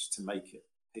language to make it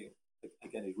appeal,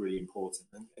 again, is really important,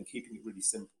 and keeping it really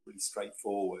simple, really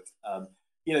straightforward.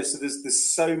 So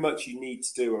there's so much you need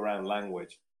to do around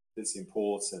language that's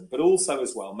important, but also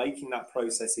as well making that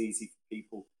process easy for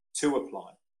people to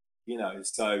apply.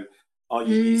 So are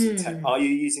you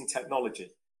using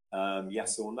technology?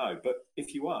 Yes or no? But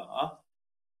if you are,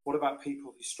 what about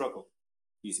people who struggle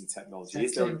using technology?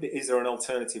 Is there an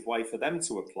alternative way for them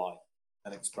to apply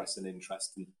and express an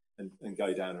interest and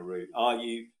go down a route?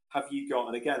 Have you got,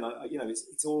 and again,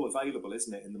 it's all available,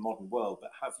 isn't it, in the modern world,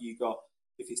 but have you got,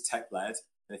 if it's tech-led,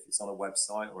 and if it's on a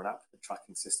website or an applicant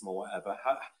tracking system or whatever,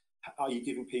 are you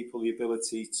giving people the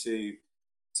ability to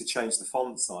change the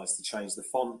font size, to change the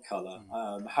font color?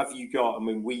 Have you got,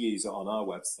 we use it on our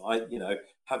website,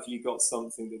 have you got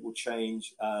something that will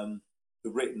change the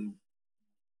written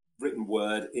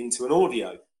word into an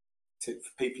audio for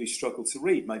people who struggle to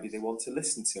read? Maybe they want to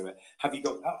listen to it.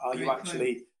 Are you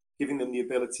actually giving them the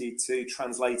ability to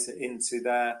translate it into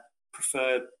their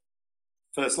preferred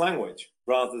first language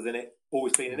rather than it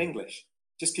always being in English?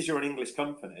 Just because you're an English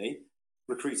company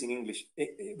recruiting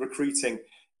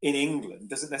in England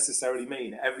doesn't necessarily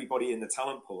mean everybody in the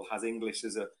talent pool has English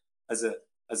as a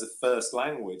first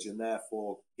language, and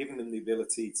therefore giving them the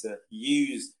ability to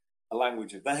use a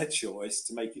language of their choice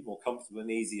to make it more comfortable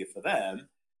and easier for them.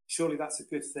 Surely that's a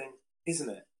good thing, isn't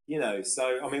it?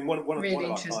 So one of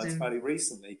our clients fairly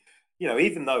recently,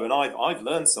 even though, and I've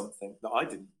learned something that I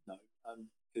didn't know,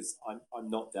 because I'm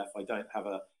not deaf, I don't have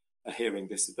a hearing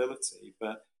disability,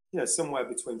 but somewhere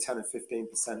between 10 and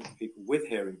 15% of people with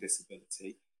hearing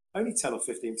disability, only 10 or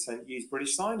 15% use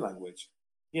British Sign Language.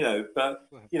 But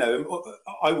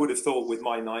I would have thought, with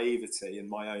my naivety and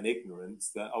my own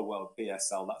ignorance, that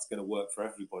BSL, that's going to work for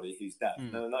everybody who's deaf.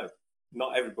 No,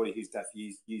 not everybody who's deaf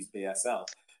use BSL.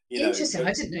 Interesting.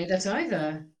 I didn't know that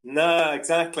either. No,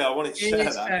 exactly. I wanted to share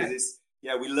that because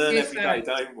we learn every day,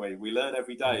 don't we? We learn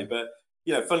every day. But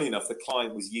funnily enough, the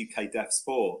client was UK Deaf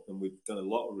Sport, and we've done a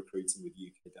lot of recruiting with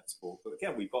UK Deaf Sport. But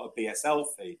again, we've got a BSL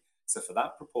feed. So for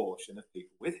that proportion of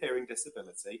people with hearing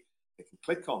disability, they can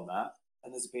click on that,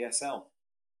 and there's a BSL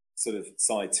sort of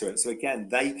side to it. So again,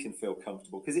 they can feel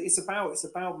comfortable, because it's about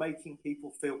making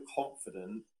people feel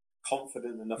confident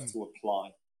enough to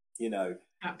apply.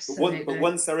 Absolutely. But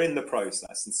once they're in the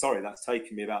process, and sorry, that's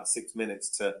taken me about 6 minutes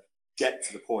to get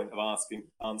to the point of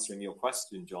answering your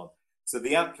question, John. So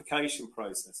the application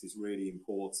process is really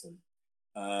important.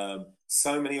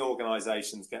 So many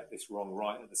organisations get this wrong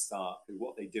right at the start.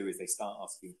 What they do is they start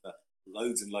asking for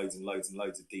loads and loads and loads and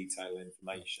loads of detailed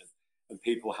information, and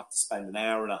people have to spend an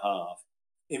hour and a half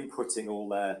inputting all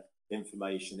their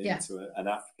information into an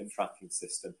applicant tracking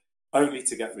system, only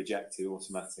to get rejected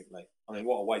automatically.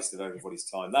 What a waste of everybody's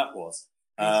time that was.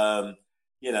 So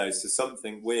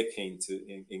something we're keen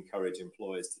to encourage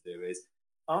employers to do is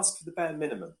ask for the bare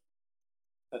minimum.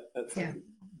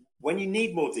 When you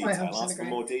need more detail, ask for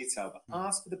more detail, but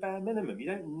ask for the bare minimum. You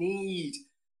don't need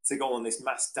to go on this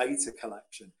mass data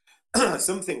collection.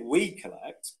 Something we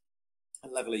collect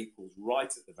at Level Equals right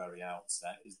at the very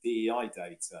outset is DEI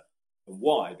data. And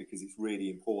why? Because it's really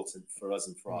important for us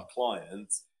and for our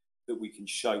clients that we can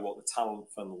show what the talent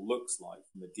funnel looks like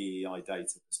from a DEI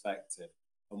data perspective.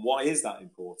 And why is that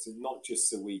important? Not just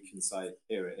so we can say,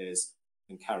 here it is,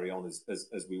 and carry on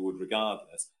as we would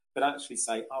regardless, but actually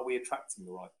say, are we attracting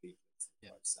the right people to the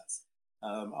process?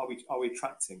 Are we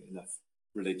attracting enough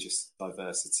religious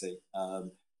diversity,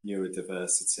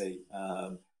 neurodiversity?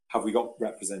 Have we got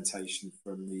representation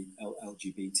from the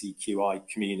LGBTQI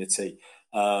community?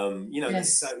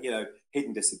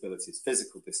 Hidden disabilities,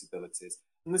 physical disabilities,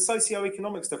 and the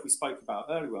socio-economic stuff we spoke about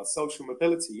earlier, social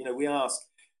mobility. We ask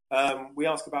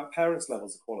about parents'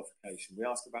 levels of qualification. We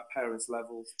ask about parents'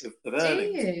 levels of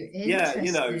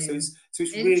earnings. So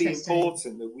it's really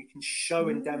important that we can show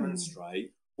and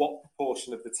demonstrate what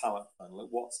proportion of the talent funnel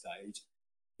at what stage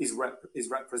is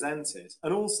represented.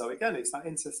 And also, again, it's that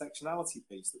intersectionality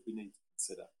piece that we need to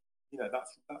consider.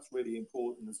 That's really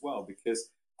important as well, because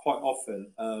quite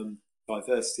often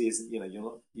diversity isn't,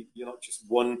 you're not just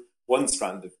one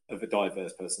strand of a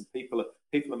diverse person. People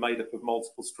are made up of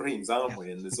multiple streams, aren't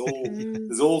we? And there's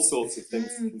all sorts of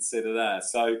things to consider there.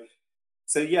 So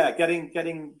yeah, getting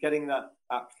that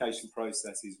application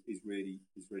process is really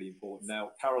important.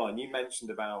 Now, Caroline, you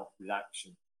mentioned about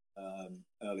redaction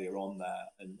earlier on there,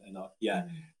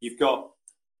 you've got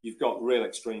real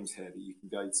extremes here that you can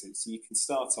go to. So you can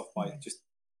start off by just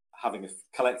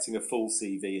collecting a full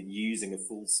CV and using a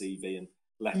full CV and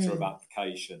letter of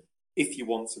application if you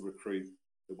want to recruit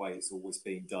the way it's always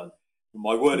been done.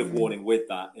 My word of warning with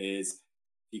that is,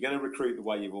 if you're going to recruit the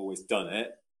way you've always done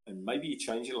it, and maybe you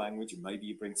change your language and maybe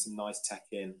you bring some nice tech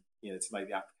in, to make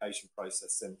the application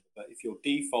process simple. But if your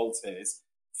default is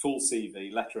full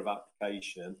CV, letter of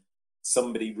application,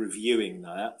 somebody reviewing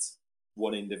that,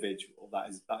 one individual, that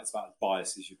is about as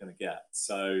biased as you're going to get.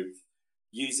 So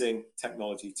using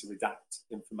technology to redact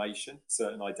information,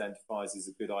 certain identifiers, is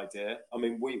a good idea. I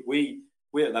mean, we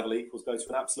at Level Equals go to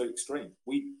an absolute extreme.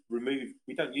 We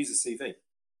don't use a CV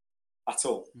at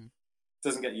all. It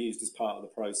doesn't get used as part of the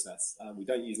process. We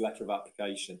don't use letter of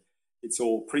application. It's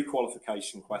all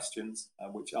pre-qualification questions,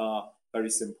 which are very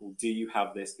simple. Do you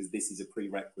have this? Because this is a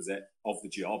prerequisite of the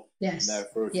job. Yes. And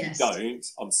therefore, if you don't,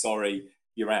 I'm sorry,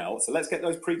 you're out. So let's get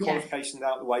those pre-qualifications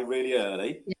out of the way really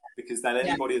early, because then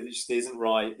anybody that just isn't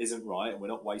right, and we're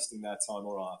not wasting their time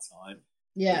or our time.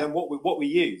 Yeah. And then what we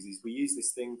use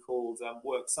this thing called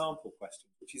work sample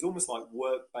questions, which is almost like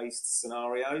work-based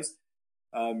scenarios.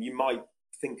 You might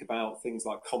think about things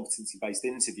like competency-based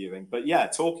interviewing, but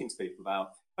talking to people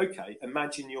about, okay,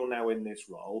 imagine you're now in this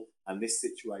role and this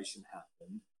situation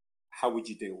happened. How would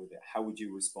you deal with it? How would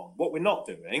you respond? What we're not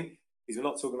doing is we're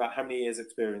not talking about how many years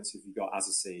experience have you got as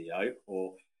a CEO,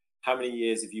 or how many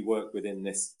years have you worked within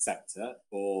this sector,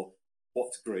 or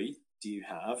what degree do you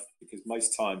have? Because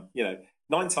most time,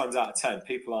 9 times out of 10,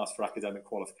 people ask for academic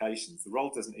qualifications. The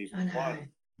role doesn't even require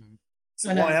them.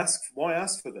 So why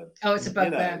ask for them? Oh, it's a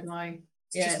bugbear of mine.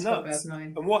 It's just nuts.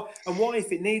 And why,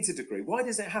 if it needs a degree, why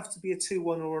does it have to be a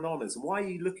 2-1 or an honours? And why are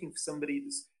you looking for somebody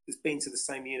that's been to the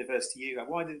same university you have?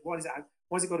 Why has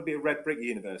it got to be a red brick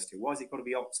university? Why has it got to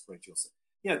be Oxbridge or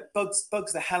something? Bugs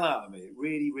the hell out of me. It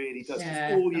really, really does.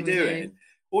 Yeah, all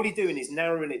you're doing is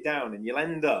narrowing it down, and you'll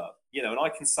end up, and I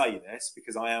can say this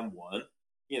because I am one.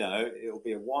 It'll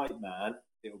be a white man,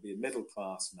 it'll be a middle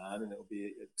class man, and it'll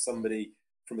be somebody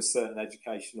from a certain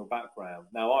educational background.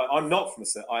 Now, I'm not from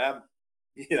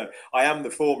I am the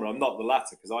former. I'm not the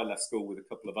latter, because I left school with a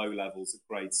couple of O levels at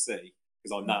grade C.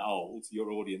 Because I'm that old,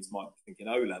 your audience might be thinking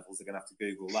O levels. They're going to have to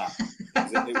Google that.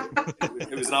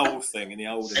 It was an old thing in the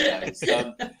olden days.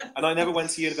 And I never went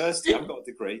to university. I haven't got a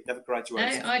degree. Never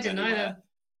graduated. No, I didn't either.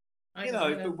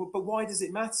 But why does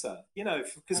it matter?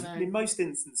 Because in most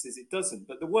instances it doesn't.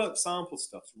 But the work sample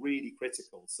stuff's really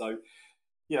critical. So,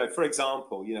 for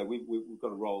example, we've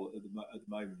got a role at the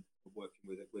moment working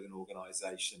with an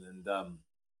organisation, and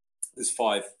there's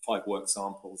five work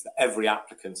samples that every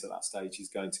applicant at that stage is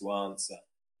going to answer.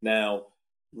 Now,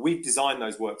 we've designed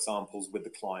those work samples with the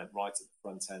client right at the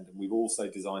front end, and we've also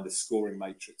designed a scoring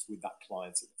matrix with that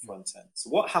client at the front end. So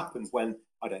what happens when,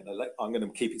 I don't know, I'm going to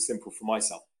keep it simple for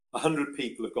myself, 100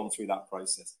 people have gone through that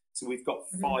process. So we've got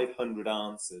 500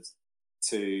 answers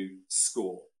to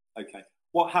score. Okay.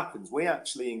 What happens? We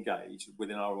actually engage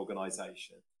within our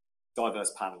organisation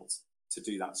diverse panels to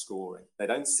do that scoring. They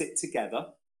don't sit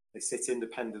together. They sit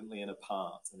independently and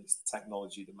apart, and it's the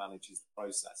technology that manages the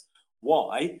process.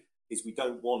 Why? Is we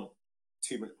don't want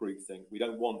too much groupthink. We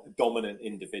don't want a dominant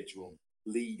individual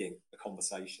leading the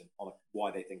conversation on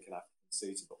why they think an applicant's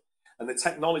suitable. And the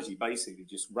technology basically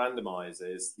just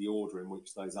randomizes the order in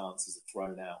which those answers are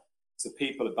thrown out. So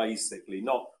people are basically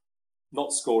not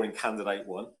scoring candidate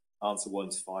 1, answer 1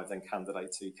 to 5, then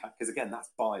candidate 2, because again, that's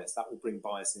bias. That will bring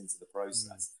bias into the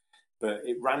process. But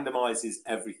it randomizes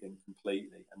everything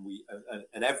completely,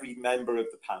 and every member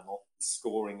of the panel is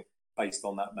scoring based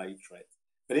on that matrix.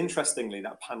 But interestingly,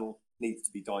 that panel needs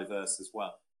to be diverse as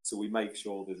well. So we make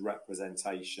sure there's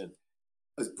representation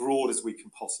as broad as we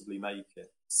can possibly make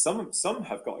it. Some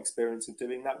have got experience of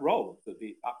doing that role that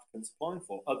the applicant's applying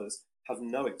for. Others have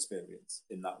no experience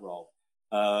in that role.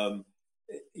 Again,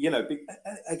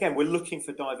 we're looking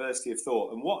for diversity of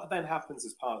thought. And what then happens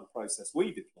as part of the process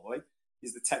we deploy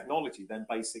is the technology then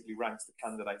basically ranks the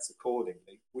candidates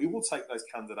accordingly. We will take those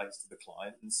candidates to the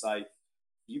client and say,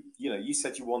 you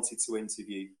said you wanted to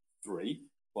interview 3.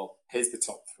 Well, here's the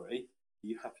top 3. Are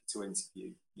you happy to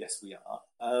interview? Yes, we are.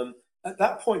 at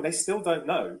that point, they still don't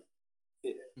know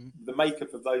the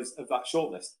makeup of that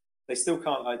shortlist. They still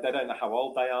can't. They don't know how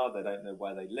old they are. They don't know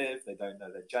where they live. They don't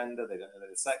know their gender. They don't know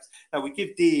their sex. Now we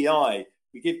give DEI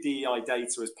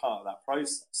data as part of that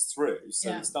process through,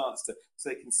 so it starts to, so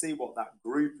they can see what that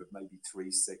group of maybe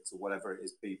 3, 6 or whatever it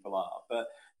is people are. But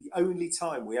the only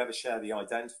time we ever share the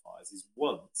identifiers is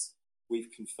once we've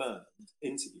confirmed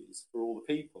interviews for all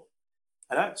the people.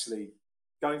 And actually,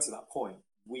 going to that point,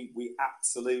 we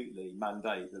absolutely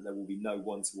mandate that there will be no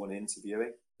one-to-one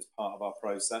interviewing as part of our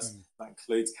process. That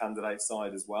includes candidate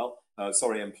side as well.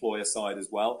 Employer side as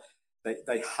well.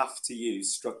 They have to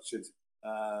use structured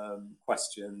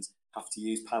questions, have to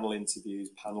use panel interviews.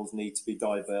 Panels need to be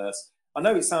diverse. I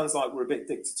know it sounds like we're a bit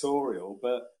dictatorial,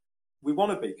 but we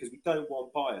want to be, because we don't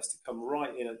want bias to come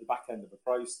right in at the back end of a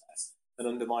process and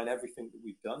undermine everything that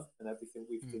we've done and everything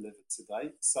we've delivered to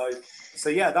date. So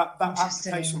yeah, that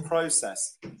application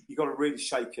process, you've got to really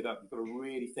shake it up. You've got to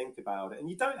really think about it.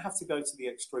 And you don't have to go to the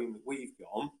extreme that we've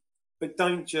gone, but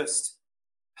don't just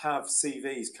have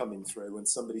CVs coming through and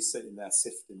somebody sitting there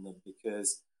sifting them,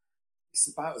 because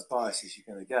it's about as biased as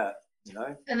you're going to get, you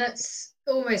know? And that's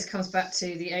almost comes back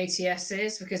to the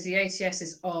ATSs, because the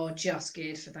ATSs are just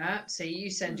geared for that. So you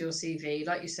send your CV,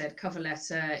 like you said, cover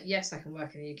letter, yes, I can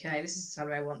work in the UK, this is the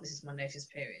salary I want, this is my notice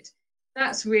period.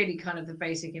 That's really kind of the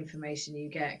basic information you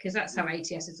get, because that's how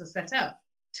ATSs are set up,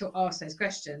 to ask those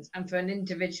questions, and for an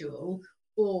individual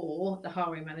or the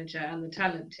hiring manager and the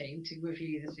talent team to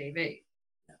review the CV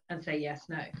and say yes,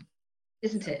 no.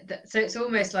 Isn't it? So it's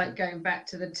almost like going back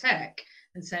to the tech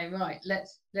and saying, right,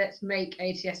 let's make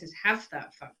ATSs have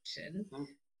that function,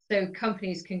 so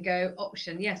companies can go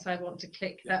option, yes, I want to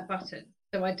click that button.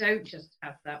 So I don't just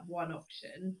have that one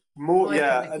option. I can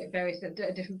look at various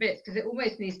different bits, because it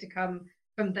almost needs to come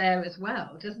from there as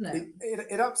well, doesn't it?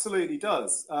 It absolutely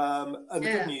does. And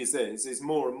the good news is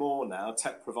more and more now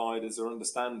tech providers are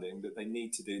understanding that they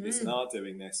need to do this and are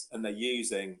doing this, and they're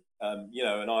using,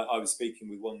 and I was speaking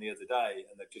with one the other day,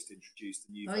 and they've just introduced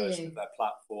a new version of their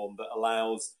platform that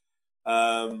allows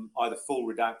either full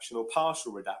redaction or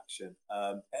partial redaction.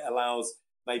 It allows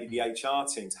maybe the HR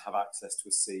team to have access to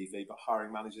a CV, but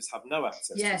hiring managers have no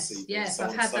access to a CV. Yes, so I've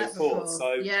on had and so that forth.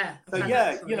 before.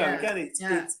 Again,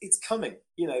 it's coming.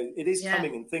 It is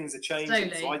coming, and things are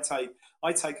changing. Slowly. So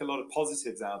I take a lot of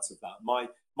positives out of that.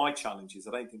 My challenge is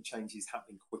I don't think change is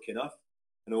happening quick enough,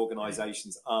 and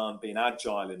organisations aren't being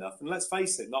agile enough. And let's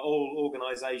face it, not all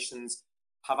organisations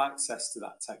have access to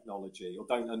that technology, or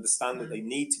don't understand that they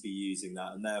need to be using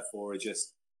that, and therefore are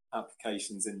just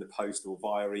applications in the post or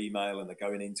via email, and they're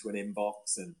going into an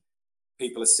inbox, and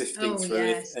people are sifting through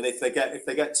it. And if they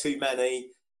get too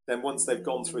many, then once they've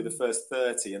gone through the first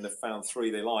 30 and they've found 3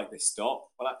 they like, they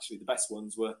stop. Well, actually, the best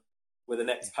ones were the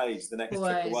next page, the next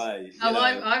click away.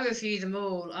 I review them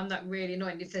all. I'm not really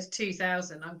annoying. If there's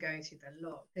 2,000, I'm going through the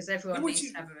lot, because everyone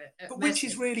needs to have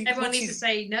a everyone needs to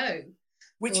say no.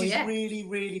 Which is really,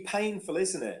 really painful,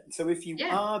 isn't it? So if you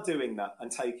are doing that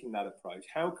and taking that approach,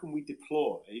 how can we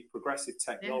deploy progressive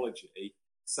technology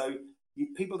so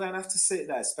people don't have to sit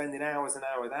there spending hours and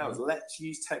hours and hours? Let's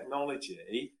use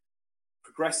technology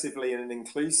progressively in an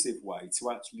inclusive way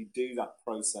to actually do that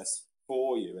process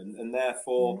for you. And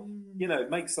therefore, it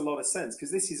makes a lot of sense, because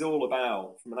this is all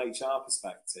about, from an HR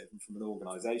perspective and from an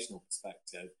organisational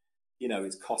perspective,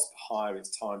 it's cost per hire,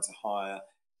 it's time to hire.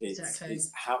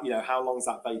 It's how long's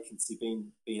that vacancy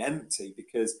been empty?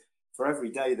 Because for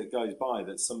every day that goes by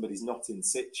that somebody's not in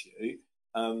situ,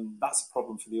 that's a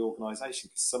problem for the organisation,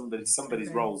 because somebody's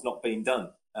role's not being done.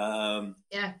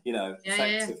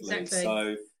 Effectively. Exactly.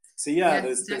 So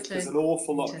there's an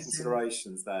awful lot of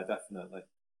considerations there, definitely.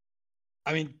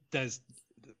 I mean, there was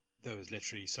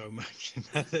literally so much in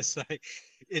that.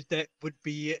 That would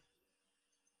be.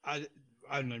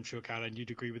 I'm sure, Caroline, you'd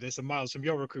agree with this. And Miles, from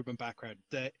your recruitment background,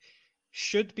 that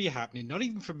should be happening, not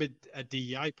even from a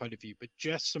DEI point of view, but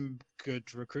just some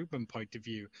good recruitment point of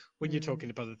view, when you're talking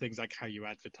about the things like how you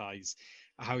advertise,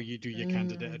 how you do your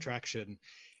candidate attraction,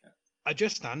 are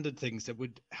just standard things that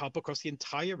would help across the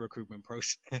entire recruitment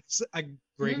process and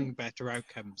bring better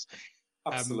outcomes.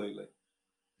 Absolutely.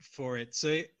 For it.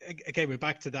 So again, we're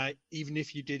back to that. Even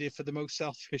if you did it for the most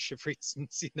selfish of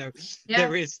reasons,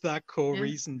 there is that core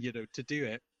reason, to do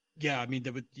it. I mean,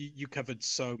 you covered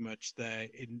so much there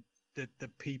in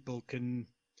that people can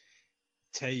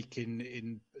take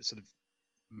in sort of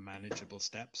manageable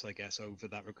steps, I guess, over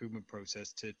that recruitment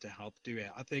process to help do it.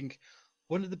 I think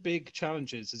one of the big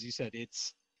challenges, as you said,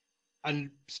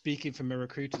 and speaking from a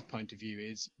recruiter's point of view,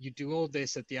 is you do all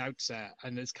this at the outset,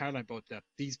 and as Caroline brought up,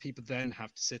 these people then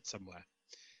have to sit somewhere.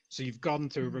 So you've gone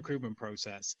through a recruitment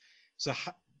process. So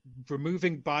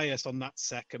removing bias on that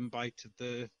second bite of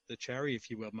the cherry, if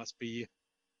you will, must be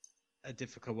a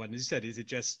difficult one. As you said, is it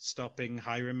just stopping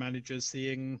hiring managers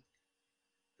seeing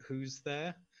who's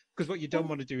there? Because what you don't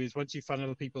want to do is, once you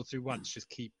funnel people through once, just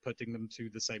keep putting them through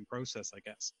the same process, I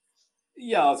guess.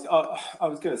 Yeah, I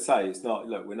was going to say, it's not.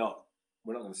 Look, we're not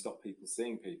going to stop people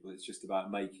seeing people. It's just about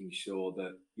making sure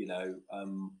that, you know,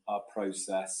 our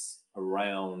process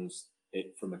around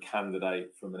it, from a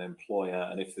candidate, from an employer,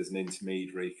 and if there's an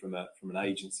intermediary from an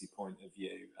agency point of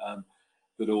view,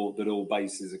 that all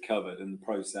bases are covered and the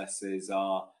processes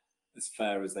are as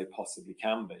fair as they possibly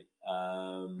can be,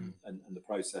 and the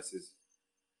processes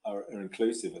are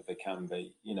inclusive if they can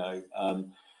be. You know,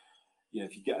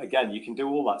 if you get, again, you can do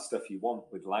all that stuff you want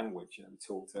with language. You know, we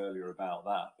talked earlier about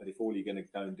that. But if all you're going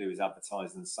to go and do is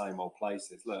advertise in the same old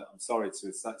places, look, I'm sorry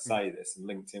to say this, and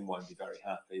LinkedIn won't be very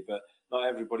happy, but not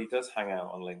everybody does hang out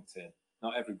on LinkedIn.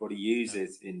 Not everybody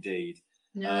uses Indeed.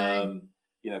 No.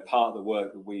 Part of the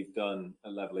work that we've done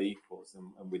at Level Equals,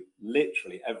 and with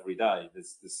literally every day,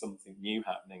 there's something new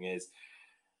happening, is,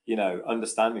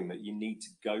 understanding that you need to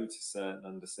go to certain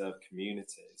underserved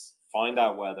communities, find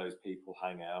out where those people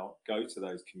hang out, go to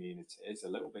those communities, a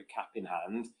little bit cap in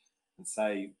hand, and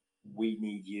say, we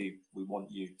need you, we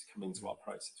want you to come into our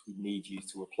process, we need you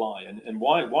to apply. And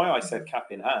why I said cap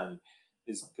in hand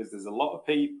is because there's a lot of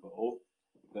people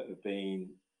that have been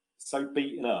so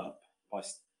beaten up by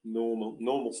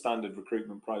normal standard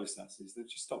recruitment processes, they've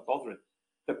just stopped bothering.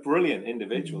 They're brilliant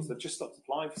individuals. They've just stopped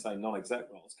applying for, say, non-exec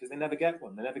roles because they never get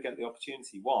one. They never get the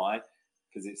opportunity. Why?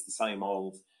 Because it's the same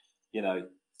old,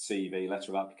 CV,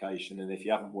 letter of application. And if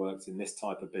you haven't worked in this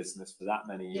type of business for that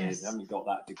many years, you haven't got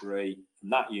that degree from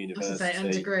that university,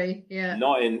 and degree,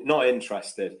 not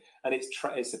interested. And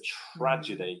it's a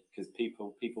tragedy because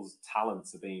people's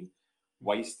talents are being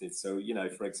wasted. So,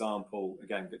 for example,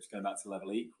 again, just going back to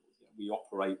Level Equals, we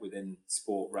operate within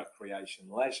sport, recreation,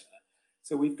 leisure.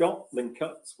 So we've got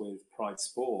link-ups with Pride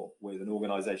Sport, with an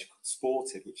organisation called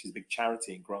Sported, which is a big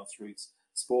charity in grassroots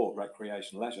sport,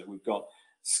 recreation, leisure. We've got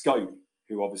Scope,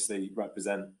 who obviously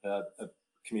represent a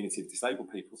community of disabled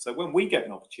people. So when we get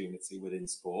an opportunity within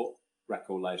sport, rec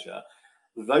or leisure,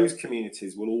 those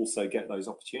communities will also get those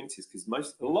opportunities because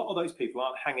a lot of those people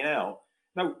aren't hanging out.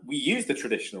 Now, we use the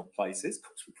traditional places. Of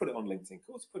course, we put it on LinkedIn. Of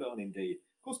course, we put it on Indeed.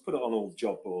 Of course, put it on all the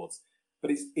job boards. But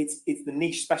it's the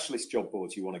niche specialist job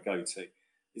boards you want to go to.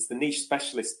 It's the niche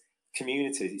specialist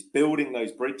communities. It's building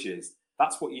those bridges.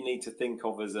 That's what you need to think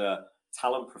of as a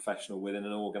talent professional within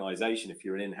an organisation. If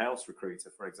you're an in-house recruiter,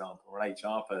 for example, or an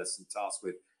HR person tasked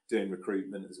with doing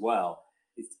recruitment as well,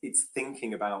 it's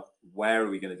thinking about where are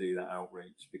we going to do that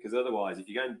outreach? Because otherwise, if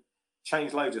you go and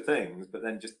change loads of things, but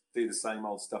then just do the same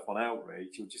old stuff on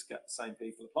outreach, you'll just get the same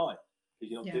people applying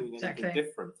because you're not doing anything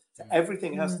different. So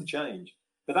everything has to change.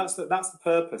 But that's the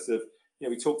purpose of,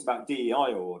 we talked about DEI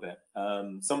audit,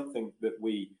 something that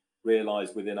we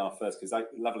realised within our first, because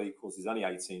Level Equals is only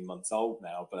 18 months old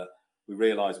now, but we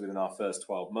realised within our first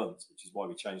 12 months, which is why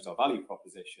we changed our value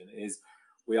proposition, is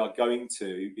we are going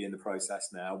to be in the process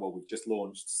now. Well, we've just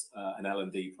launched an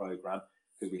L&D programme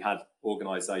because we had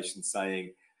organisations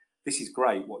saying, this is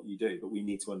great what you do, but we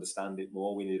need to understand it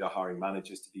more. We need our hiring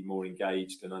managers to be more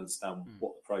engaged and understand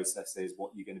what the process is,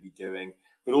 what you're going to be doing.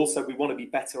 But also we want to be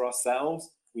better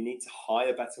ourselves. We need to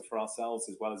hire better for ourselves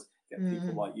as well as get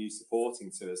people like you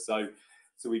supporting to us. So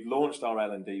we've launched our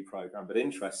L&D program, but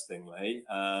interestingly,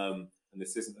 and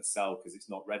this isn't a sell because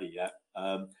it's not ready yet,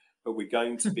 but we're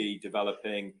going to be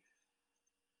developing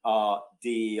our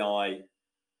DEI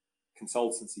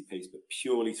consultancy piece, but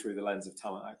purely through the lens of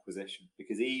talent acquisition.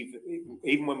 Because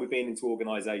even when we've been into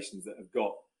organisations that have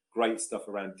got great stuff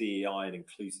around DEI and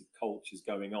inclusive cultures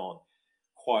going on,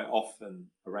 quite often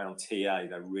around TA,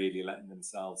 they're really letting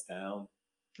themselves down.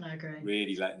 I agree.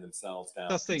 Really letting themselves down.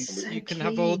 That's the thing. You can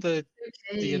have all the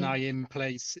D&I in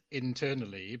place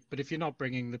internally, but if you're not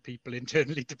bringing the people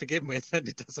internally to begin with, then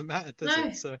it doesn't matter, does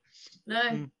it? So,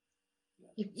 no.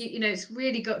 It's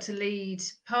really got to lead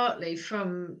partly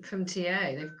from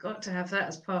TA. They've got to have that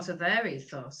as part of their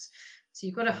ethos. So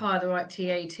you've got to hire the right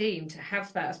TA team to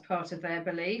have that as part of their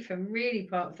belief and really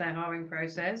part of their hiring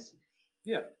process.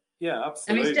 Yeah, absolutely.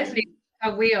 And it's definitely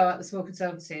how we are at the small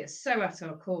consultancy. It's so at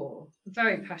our core. I'm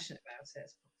very passionate about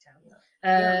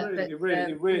it. It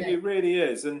really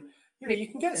is. And you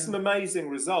can get some amazing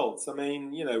results. I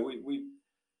mean,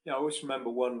 I always remember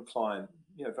one client,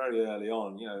 very early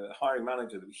on, a hiring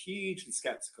manager that was hugely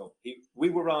skeptical. We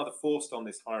were rather forced on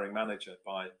this hiring manager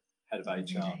by head of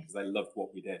HR because they loved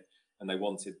what we did and they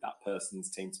wanted that person's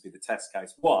team to be the test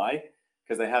case. Why?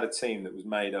 Because they had a team that was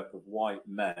made up of white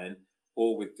men,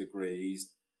 all with degrees,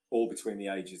 all between the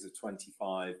ages of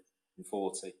 25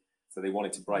 40. So they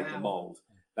wanted to break the mold.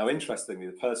 Now, interestingly,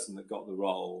 the person that got the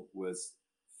role was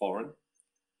foreign.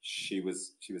 She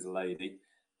was a lady,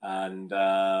 and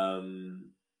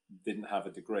didn't have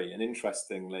a degree. And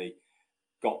interestingly,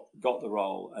 got the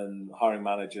role, and the hiring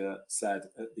manager said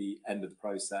at the end of the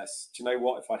process, do you know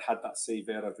what, if I'd had that CV,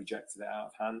 I'd have rejected it out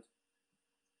of hand.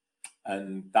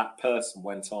 And that person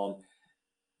went on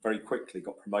very quickly,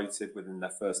 got promoted within their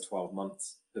first 12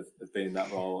 months of being in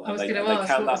that role. I was going to ask,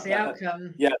 what was the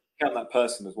outcome? Yeah, they count that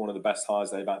person as one of the best hires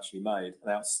they've actually made,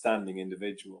 an outstanding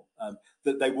individual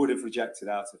that they would have rejected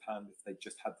out of hand if they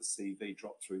just had the CV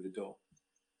drop through the door,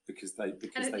 because they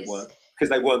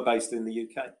weren't based in the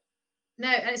UK. No,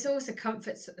 and it's also a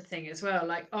comfort thing as well.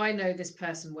 Like, I know this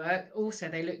person work. Also,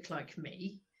 they look like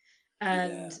me,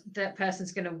 and that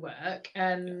person's going to work.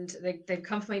 And they've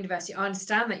come from a university. I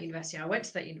understand that university. I went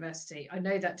to that university. I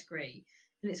know that degree.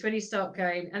 And it's when you start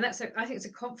going, and I think it's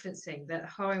a confidence thing that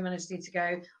hiring managers need to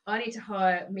go, I need to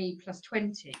hire me plus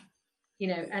 20,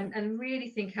 and really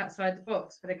think outside the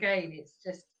box. But again, it's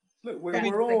just, look,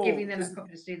 we're all giving them the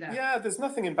confidence to do that. Yeah, there's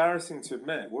nothing embarrassing to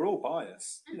admit. We're all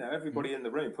biased. Everybody in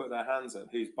the room put their hands up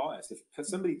who's biased. If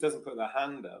somebody doesn't put their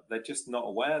hand up, they're just not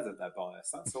aware that they're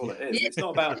biased. That's all it is. It's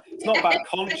not about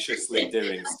consciously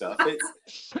doing stuff.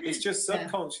 It's just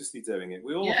subconsciously doing it.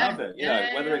 We all have it.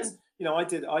 Whether it's I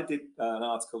did an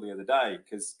article the other day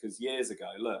because years ago.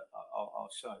 Look, I'll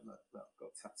show. Look, I've got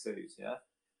tattoos. Yeah.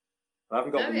 I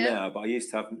haven't got them now, but I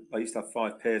used to have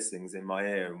 5 piercings in my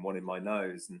ear and one in my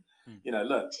nose, and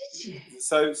look.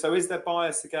 So is there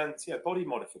bias against body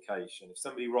modification? If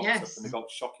somebody rocks up and they've got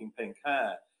shocking pink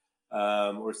hair,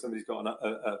 or if somebody's got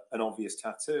an obvious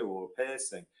tattoo or a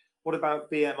piercing, what about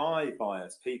BMI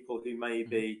bias? People who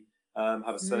maybe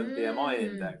have a certain BMI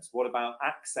index. What about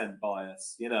accent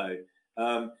bias?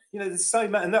 There's so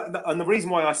many, and the reason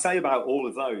why I say about all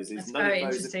of those is none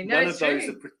of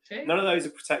those are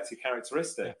protected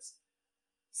characteristics.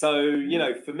 So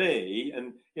for me,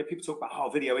 and people talk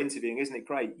about video interviewing, isn't it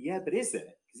great? Yeah, but is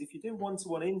it? Because if you're doing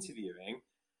one-to-one interviewing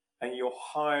and you're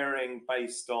hiring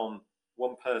based on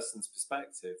one person's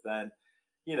perspective, then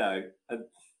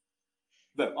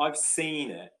look, I've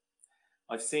seen it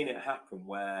happen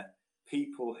where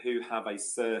people who have a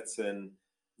certain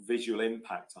visual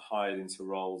impact are hired into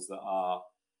roles that are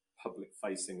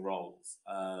public-facing roles,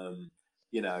 and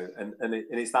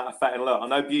it's that effect. And look, I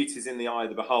know beauty's in the eye of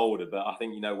the beholder, but I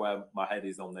think where my head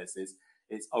is on this is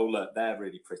it's look, they're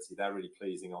really pretty, they're really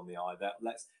pleasing on the eye.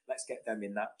 Let's get them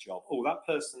in that job. Oh, that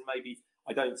person maybe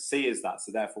I don't see as that,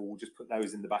 so therefore we'll just put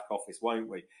those in the back office, won't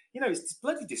we? It's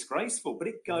bloody disgraceful, but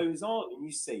it goes on, and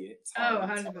you see it time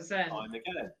 100%. Time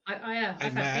again.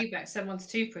 I've had feedback. Someone's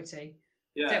too pretty.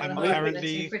 Yeah, I'm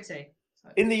currently too pretty.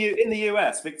 In the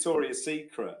US, Victoria's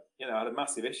Secret, had a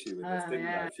massive issue with this, didn't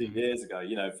they, a few years ago?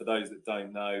 For those that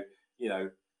don't know,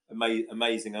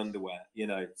 amazing underwear,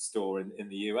 store in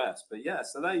the US. But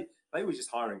so they were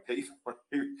just hiring people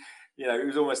who, it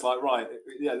was almost like, right,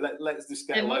 let's just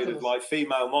get a load of like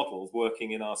female models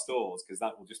working in our stores because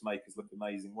that will just make us look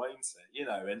amazing, won't it?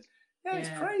 And it's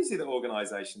crazy that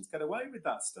organisations get away with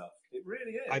that stuff. It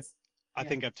really is. I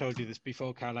think I've told you this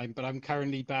before, Caroline, but I'm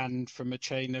currently banned from a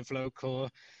chain of local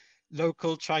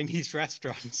Chinese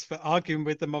restaurants for arguing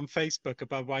with them on Facebook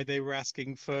about why they were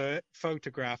asking for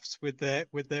photographs with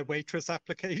their waitress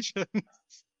applications.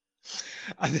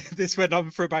 And this went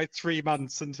on for about 3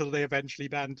 months until they eventually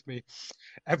banned me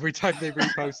every time they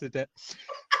reposted it.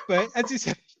 But as you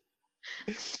said,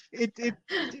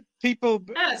 people.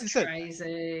 That's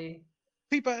crazy.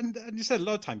 People, and you said a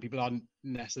lot of time people aren't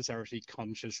necessarily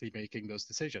consciously making those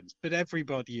decisions, but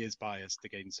everybody is biased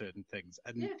against certain things,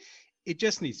 and it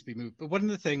just needs to be moved. But one of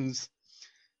the things,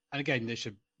 and again,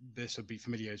 this will be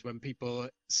familiar, is when people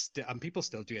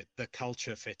still do it, the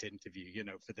culture fit interview,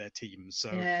 for their teams.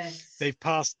 So they've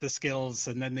passed the skills,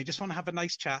 and then they just want to have a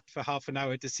nice chat for half an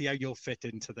hour to see how you'll fit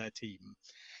into their team.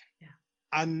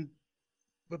 And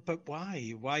But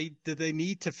why? Why do they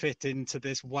need to fit into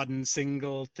this one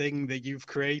single thing that you've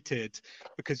created?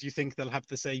 Because you think they'll have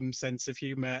the same sense of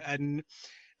humor. And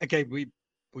again,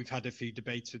 we've had a few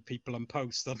debates with people on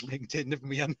posts on LinkedIn, haven't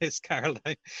we, on this,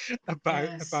 Caroline,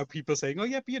 about people saying, "Oh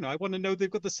yeah, but I want to know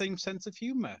they've got the same sense of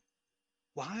humor."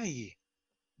 Why?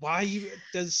 Why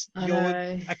does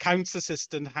your accounts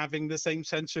assistant having the same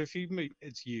sense of humor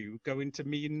as you going to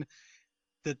mean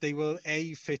that they will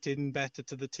A, fit in better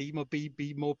to the team, or B,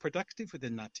 be more productive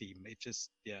within that team? It just,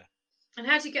 And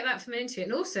how do you get that from into it?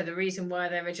 And also the reason why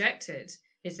they're rejected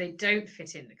is they don't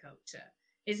fit in the culture,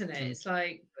 isn't it? It's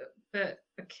like, but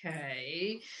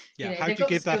okay. Yeah, how do you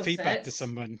give that feedback to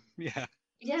someone? Yeah.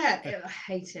 Yeah, I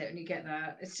hate it when you get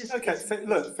that. It's just Okay,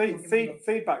 look, it's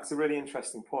feedback's a really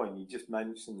interesting point you just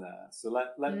mentioned there. So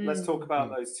let's talk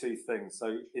about those two things.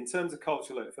 So in terms of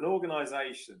culture, look, if an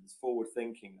organisation's forward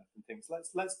thinking and things, let's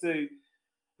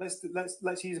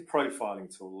use a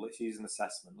profiling tool. Let's use an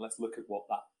assessment. Let's look at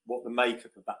what the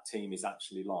makeup of that team is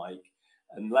actually like,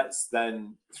 and let's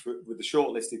then with the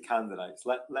shortlisted candidates,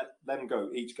 let them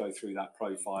each go through that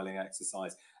profiling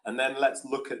exercise, and then let's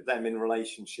look at them in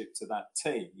relationship to that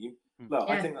team. Look,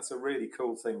 I think that's a really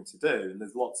cool thing to do, and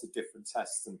there's lots of different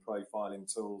tests and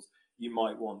profiling tools you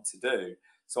might want to do.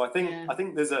 So I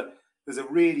think there's a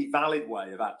really valid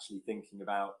way of actually thinking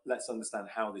about, let's understand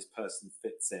how this person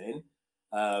fits in,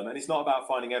 and it's not about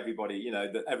finding everybody,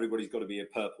 that everybody's got to be a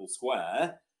purple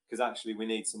square, because actually we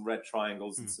need some red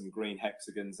triangles and some green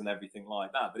hexagons and everything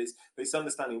like that. But it's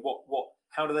understanding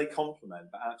how do they complement,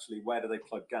 but actually where do they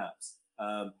plug gaps?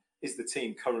 Is the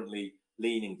team currently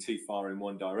leaning too far in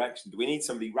one direction? Do we need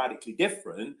somebody radically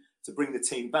different to bring the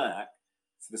team back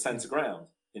to the centre ground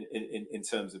in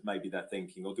terms of maybe their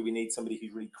thinking? Or do we need somebody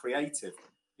who's really creative?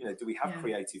 Do we have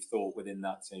creative thought within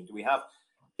that team? Do we have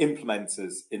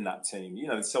implementers in that team?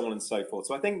 And so on and so forth.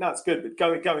 So I think that's good. But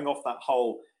going off that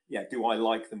whole, do I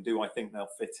like them? Do I think they'll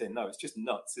fit in? No, it's just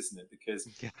nuts, isn't it? Because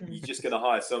you're just going to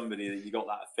hire somebody that you got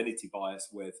that affinity bias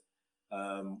with.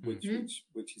 Which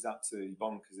is absolutely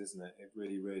bonkers, isn't it? It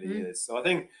really, really is. So I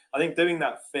think doing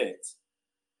that fit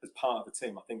as part of the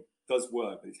team, I think does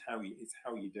work, but it's how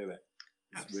you do it.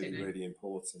 It's absolutely. Really, really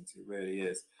important. It really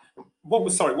is. What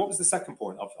was the second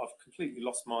point? I've completely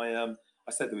lost my.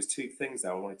 I said there was two things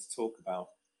there I wanted to talk about.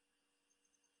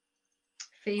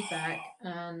 Feedback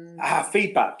and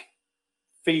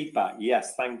feedback.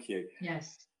 Yes, thank you.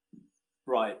 Yes.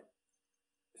 Right.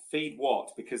 Feed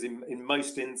what? Because in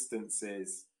most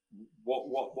instances,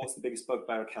 what's the biggest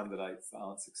bugbear of candidates that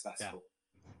aren't successful?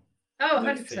 Yeah. Oh,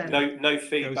 100%. No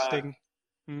feedback,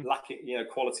 lacking,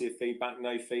 quality of feedback,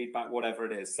 no feedback, whatever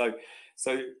it is. So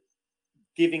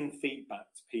giving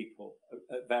feedback to people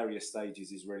at various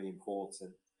stages is really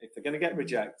important. If they're going to get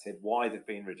rejected, why they've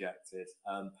been rejected.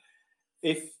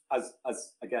 If, as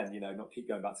again, not keep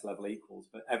going back to level equals,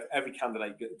 but every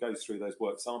candidate goes through those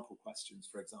work sample questions,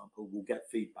 for example, will get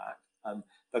feedback.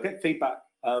 They'll get feedback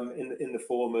in the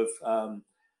form of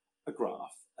a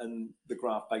graph, and the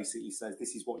graph basically says,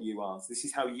 this is what you answered, this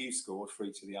is how you scored for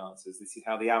each of the answers, this is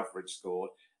how the average scored,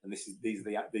 and these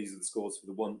are the scores for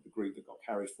the group that got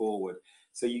carried forward.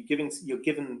 So you're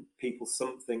giving people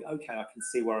something. Okay, I can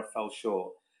see where I fell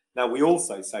short. Now we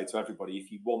also say to everybody,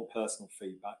 if you want personal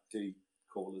feedback, do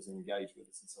call us and engage with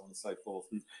us and so on and so forth.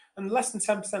 And less than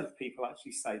 10% of people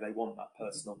actually say they want that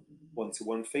personal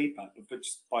one-to-one feedback, but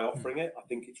just by offering it, I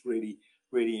think it's really,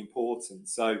 really important.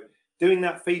 So doing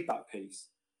that feedback piece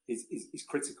is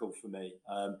critical for me.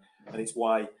 And it's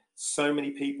why so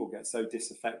many people get so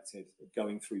disaffected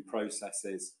going through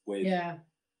processes with,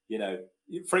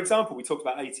 for example, we talked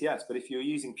about ATS, but if you're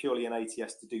using purely an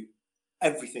ATS to do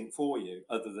everything for you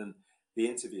other than the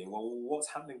interviewing, well, what's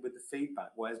happening with the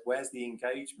feedback? Where's the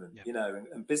engagement?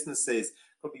 And businesses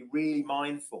got to be really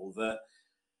mindful that,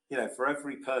 for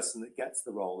every person that gets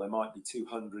the role, there might be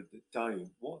 200 that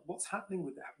don't. What's happening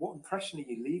with that? What impression are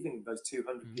you leaving those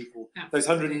 200 people, those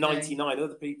 199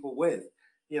 other people with?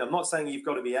 I'm not saying you've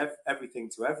got to be everything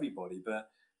to everybody, but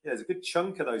there's a good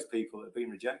chunk of those people that have been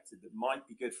rejected that might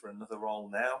be good for another role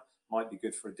now, might be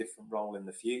good for a different role in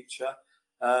the future.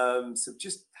 So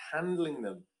just handling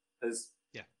them as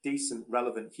decent,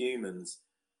 relevant humans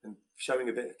and showing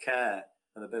a bit of care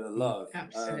and a bit of love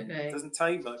doesn't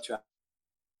take much. I'll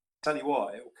tell you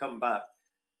what, it will come back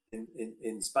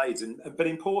in spades. But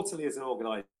importantly, as an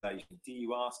organisation, do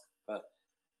you ask for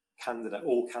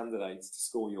all candidates to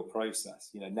score your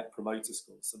process? Net promoter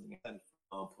score, something, for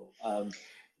example.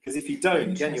 Because if you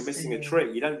don't, again, you're missing a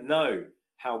trick. You don't know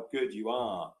how good you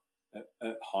are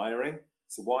at hiring.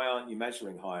 So why aren't you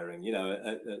measuring hiring?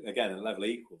 Again, at level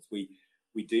equals, we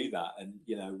do that, and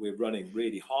we're running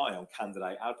really high on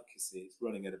candidate advocacy. It's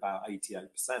running at about 88%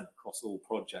 across all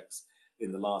projects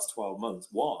in the last 12 months.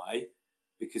 Why?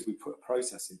 Because we put a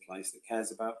process in place that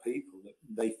cares about people, that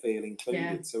they feel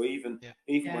included. So even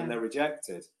when they're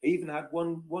rejected, even had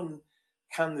one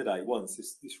candidate once,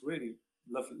 this really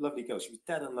lovely girl. She was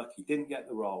dead unlucky, didn't get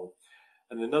the role.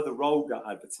 And another role got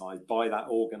advertised by that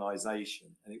organisation,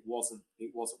 and it wasn't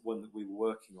one that we were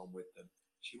working on with them.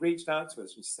 She reached out to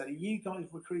us and she said, "Are you guys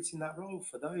recruiting that role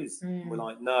for those?" And we're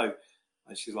like, "No."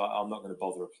 And she's like, "I'm not going to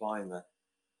bother applying there."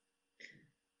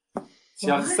 She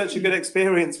had such a good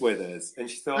experience with us, and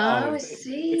she thought,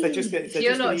 if they're just going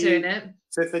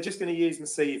to use my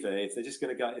CV, if they're just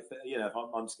going to go,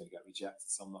 I'm just going to get rejected,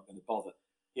 so I'm not going to bother.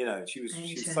 You know, she was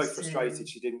so frustrated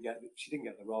she didn't get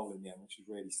the role in the end, which was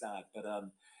really sad. But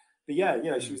yeah,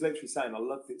 you know, she was literally saying, I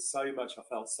loved it so much. I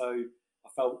felt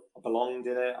I belonged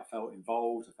in it. I felt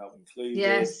involved. I felt included.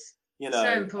 Yes, you know,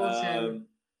 so important.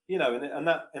 You know,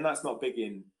 and that's not big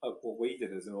in what we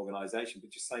did as an organisation,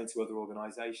 but just saying to other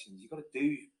organisations, you've got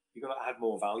to add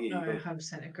more value. I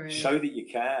 100% agree. Show that you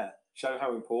care. Show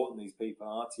how important these people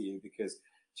are to you, because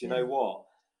do you know what?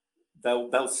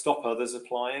 They'll stop others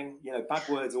applying. You know, bad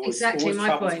words always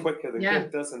travels quicker than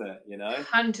good, doesn't it? You know,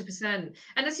 100%.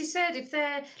 And as you said, if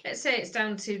let's say it's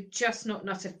down to just not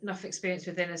enough experience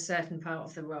within a certain part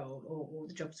of the role or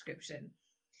the job description.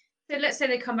 So let's say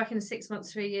they come back in 6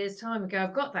 months, 3 years time and go,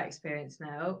 I've got that experience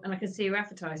now, and I can see your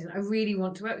advertising. I really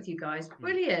want to work with you guys.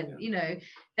 Brilliant. You know,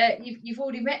 you've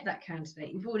already met that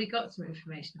candidate. You've already got some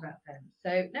information about them.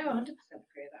 So no, 100% agree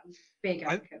with that. I'm a big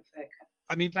advocate for.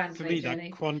 I mean, for me, that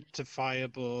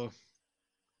quantifiable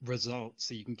results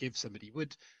that you can give somebody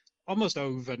would almost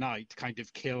overnight kind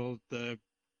of kill the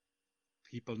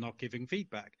people not giving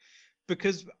feedback.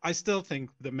 Because I still think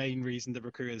the main reason the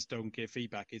recruiters don't give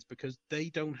feedback is because they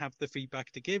don't have the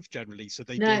feedback to give generally. So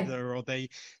they dither, or they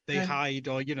hide,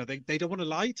 or, you know, they don't want to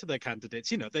lie to their candidates.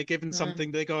 You know, they're given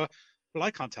something, they go, well,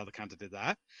 I can't tell the candidate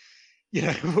that. You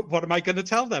know, what am I going to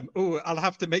tell them? Oh, I'll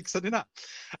have to make something up.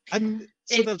 And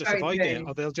so they'll just avoid it,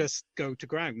 or they'll just go to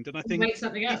ground. And I think make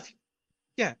something up.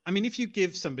 Yeah, I mean, if you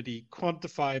give somebody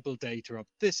quantifiable data of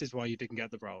this is why you didn't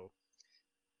get the role,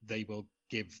 they will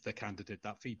give the candidate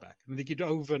that feedback. And they could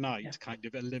overnight kind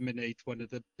of eliminate one of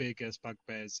the biggest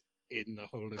bugbears in the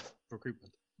whole of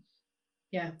recruitment.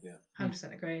 Yeah,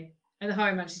 100% agree. And the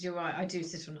hiring managers, you're right, I do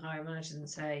sit on hiring managers and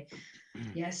say,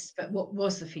 yes, but what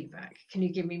was the feedback? Can you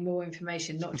give me more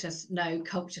information? Not just no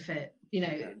culture fit. You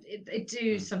know, it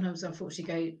do sometimes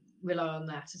unfortunately rely on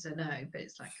that as a no, but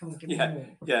it's like, come on, give me more.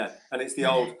 Yeah, and it's the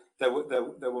old, there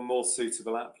were more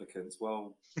suitable applicants.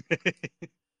 Well,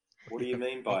 what do you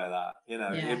mean by that? You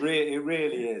know, it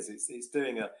really is. It's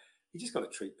doing you just got to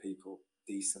treat people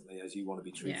decently as you want to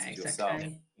be treated yourself.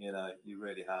 You know, you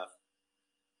really have.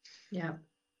 Yeah.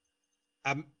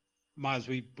 Miles,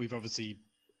 we've obviously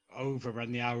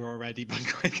overrun the hour already by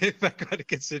quite a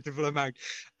considerable amount.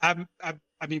 I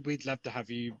mean, we'd love to have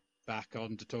you back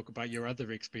on to talk about your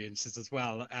other experiences as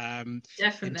well.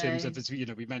 Definitely. In terms of, as you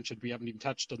know, we mentioned we haven't even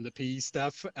touched on the PE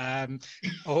stuff,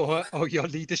 or your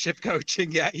leadership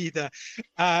coaching yet either.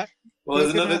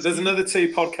 Well, there's another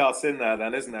 2 podcasts in there,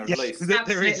 then, isn't there? Yes, at least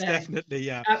there is definitely,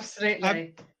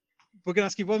 absolutely. We're going to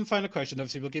ask you one final question.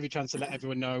 Obviously, we'll give you a chance to let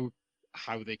everyone know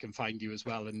how they can find you as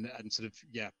well, and sort of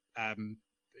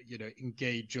you know,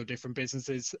 engage your different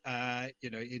businesses you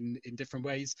know, in different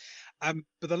ways.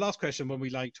 But the last question, one we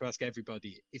like to ask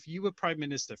everybody: if you were Prime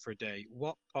Minister for a day,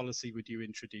 what policy would you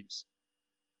introduce?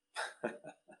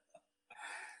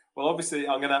 Well, obviously,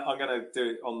 I'm gonna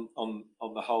do it on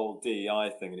the whole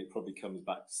DEI thing, and it probably comes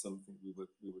back to something we were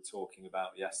talking about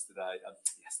yesterday.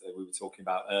 Yesterday we were talking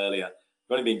about earlier.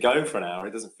 We've only been going for an hour.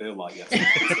 It doesn't feel like yesterday.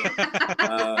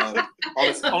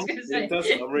 Honestly, it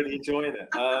doesn't. I'm really enjoying it.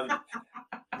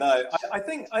 No, I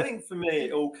think for me,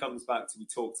 it all comes back to, we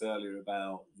talked earlier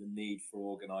about the need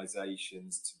for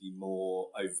organisations to be more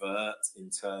overt in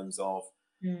terms of,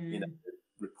 you know,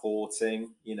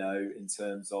 reporting, you know, in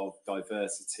terms of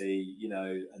diversity, you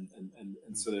know,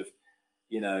 and sort of,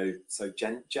 you know, so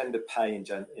gender pay and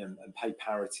pay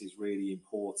parity is really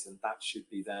important. That should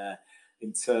be there.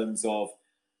 In terms of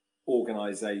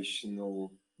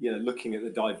organisational, you know, looking at the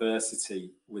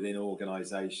diversity within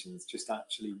organisations, just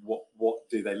actually what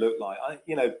do they look like?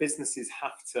 You know, businesses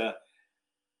have to.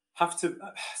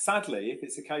 Sadly, if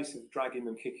it's a case of dragging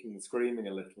them kicking and screaming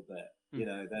a little bit, you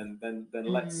know, then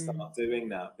let's start doing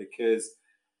that, because,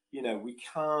 you know, we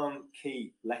can't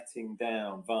keep letting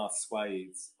down vast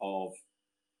swathes of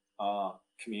our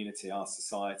community, our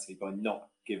society, by not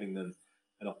giving them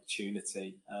an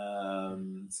opportunity.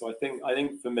 So I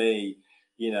think for me,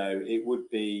 you know, it would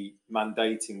be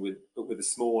mandating with a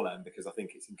small m, because I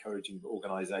think it's encouraging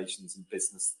organisations and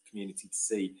business community to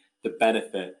see the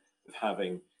benefit of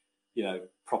having, you know,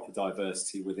 proper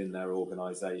diversity within their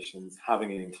organisations,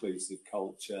 having an inclusive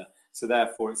culture. So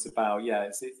therefore, it's about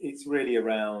it's really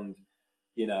around,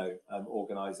 you know,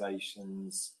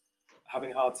 organisations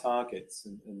having hard targets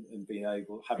and being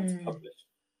able having to publish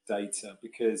data,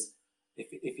 because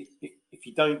if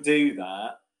you don't do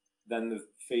that, then the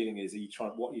feeling is,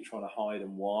 what are you trying to hide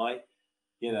and why?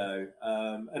 You know,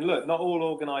 and look, not all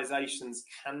organisations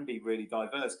can be really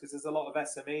diverse, because there's a lot of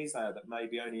SMEs there that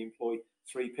maybe only employ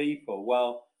 3 people.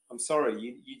 Well, I'm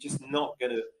sorry, you're just not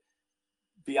going to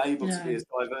be able to be as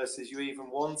diverse as you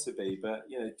even want to be. But,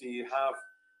 you know, do you have,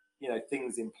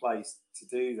 things in place to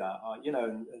do that.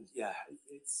 And yeah,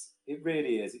 it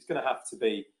really is. It's going to have to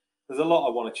be. There's a lot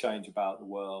I want to change about the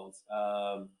world,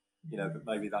 but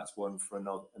maybe that's one for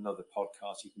another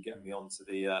podcast. You can get me onto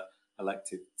the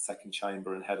elected second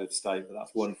chamber and head of state, but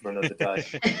that's one for another day.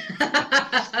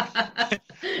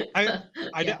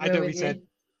 I know we said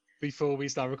before we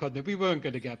start recording that we weren't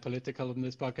going to get political on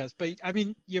this podcast, but I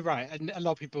mean, you're right. And a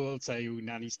lot of people will say, oh,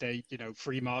 nanny state,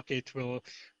 free market will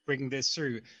bring this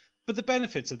through. But the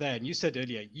benefits are there. And you said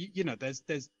earlier,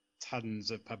 there's tons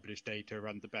of published data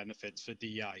around the benefits for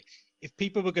DEI. If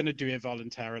people were going to do it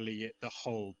voluntarily, the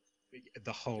whole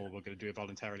were going to do it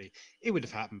voluntarily, it would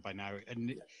have happened by now.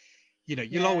 And,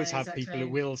 you'll always have people who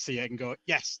will see it and go,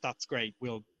 yes, that's great,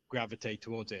 we'll gravitate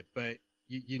towards it. But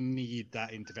you need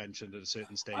that intervention at a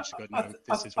certain stage to go, no,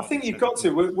 this is what I think you've got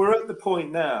to. We're at the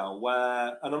point now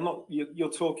where, and I'm not, you're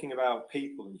talking about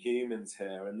people and humans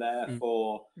here, and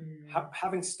therefore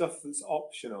having stuff that's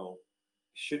optional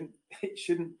shouldn't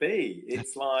be.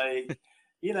 It's like,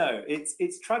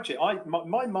 it's tragic.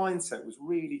 My mindset was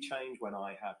really changed when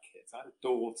I had kids. I had a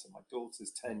daughter. My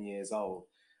daughter's 10 years old,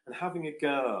 and having a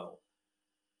girl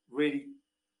really,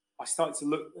 I started to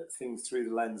look at things through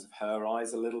the lens of her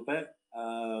eyes a little bit.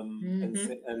 And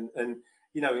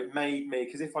it made me,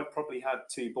 because if I'd probably had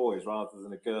two boys rather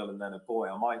than a girl and then a boy,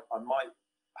 I might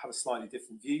have a slightly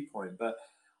different viewpoint. But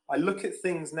I look at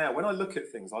things now. When I look at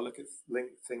things, I look at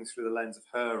things through the lens of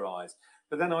her eyes.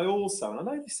 But then I also, and I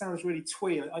know this sounds really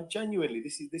twee, and I genuinely,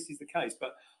 this is the case.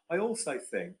 But I also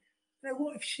think,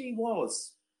 what if she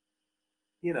was,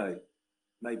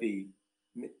 maybe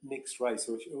mixed race,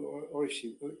 or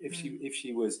if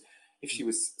she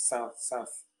was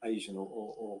South Asian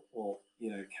or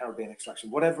Caribbean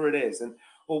extraction, whatever it is,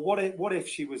 or what if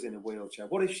she was in a wheelchair?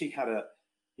 What if she had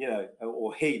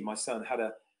or my son had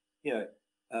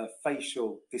a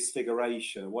facial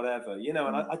disfiguration or whatever, and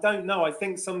I don't know. I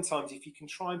think sometimes if you can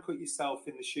try and put yourself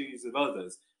in the shoes of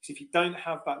others, because if you don't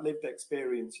have that lived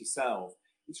experience yourself,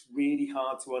 it's really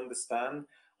hard to understand.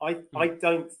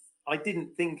 I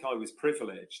didn't think I was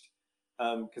privileged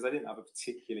because I didn't have a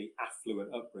particularly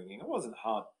affluent upbringing. I wasn't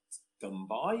hard done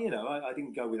by, I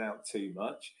didn't go without too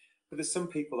much. But there's some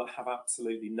people that have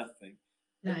absolutely nothing.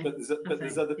 No, but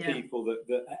there's other people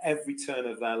that at every turn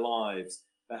of their lives,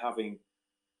 they're having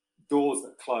doors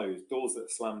that close, doors that are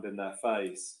slammed in their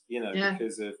face,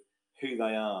 because of who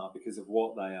they are, because of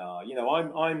what they are.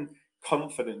 I'm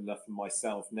confident enough in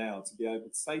myself now to be able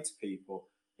to say to people,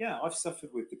 yeah, I've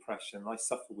suffered with depression. I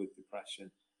suffer with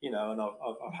depression, and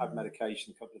I've had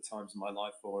medication a couple of times in my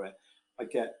life for it. I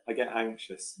get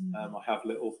anxious. I have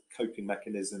little coping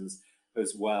mechanisms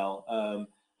as well.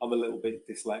 I'm a little bit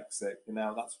dyslexic, and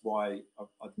now that's why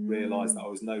I realised that I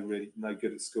was no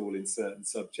good at school in certain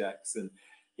subjects, and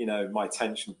my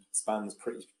attention span's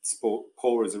pretty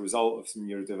poor as a result of some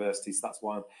neurodiversity. So that's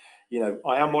why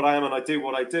I am what I am, and I do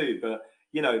what I do. But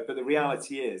the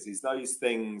reality is those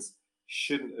things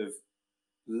shouldn't have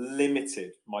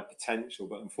limited my potential,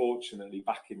 but unfortunately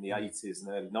back in the 80s and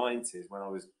early 90s when I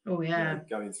was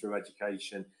going through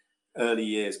education, early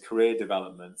years, career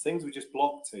development, things were just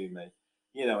blocked to me,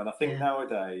 and I think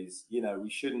nowadays, we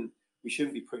shouldn't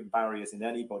be putting barriers in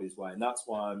anybody's way. And that's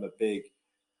why I'm a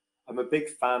big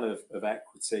fan of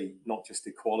equity, not just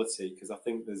equality, because I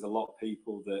think there's a lot of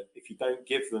people that if you don't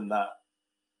give them that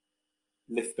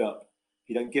lift up, if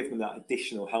you don't give them that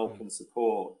additional help and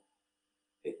support,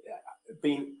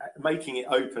 making it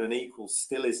open and equal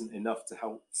still isn't enough to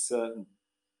help certain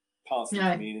parts of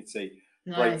the community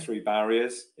break through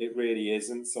barriers. It really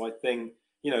isn't. So I think,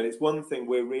 it's one thing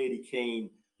we're really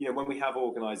keen, when we have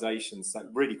organisations, like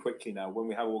really quickly now, when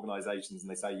we have organisations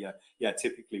and they say,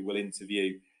 typically we'll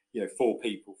interview, 4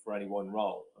 people for any one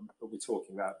role, but we're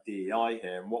talking about DEI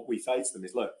here. And what we say to them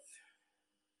is, look,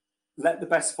 let the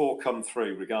best 4 come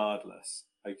through regardless.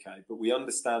 Okay, but we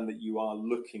understand that you are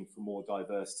looking for more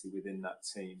diversity within that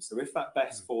team. So if that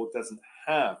best 4 doesn't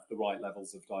have the right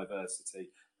levels of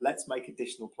diversity, let's make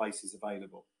additional places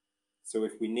available. So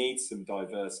if we need some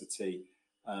diversity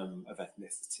of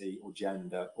ethnicity or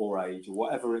gender or age or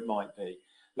whatever it might be,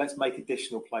 let's make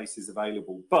additional places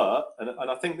available. But,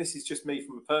 and I think this is just me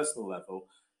from a personal level,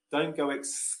 don't go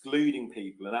excluding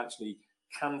people and actually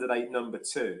candidate number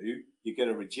 2, you're going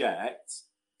to reject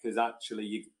because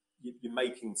actually you're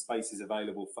making spaces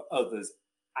available for others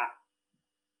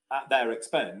at their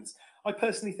expense. I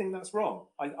personally think that's wrong.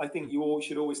 I think you all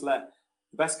should always let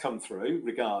the best come through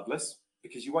regardless.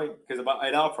 because you won't, because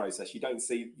in our process, you don't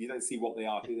see what they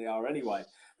are, who they are anyway.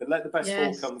 But let the best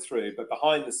all come through. But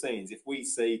behind the scenes, if we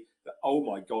see that, oh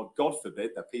my God, God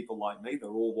forbid, that people like me, they're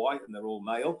all white and they're all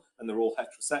male and they're all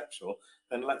heterosexual,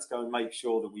 then let's go and make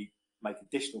sure that we make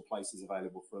additional places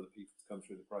available for other people to come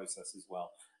through the process as well.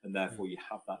 And therefore you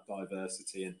have that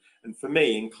diversity. And for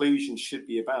me, inclusion should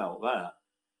be about that.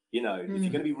 You know, if you're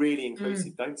going to be really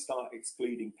inclusive, don't start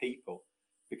excluding people,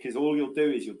 because all you'll do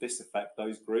is you'll disaffect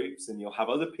those groups, and you'll have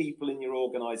other people in your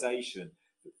organization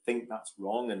that think that's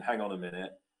wrong. And hang on a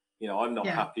minute, you know, I'm not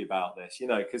happy about this, you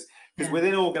know, because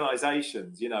within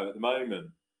organizations, you know, at the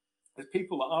moment, there's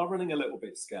people that are running a little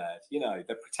bit scared, you know,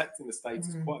 they're protecting the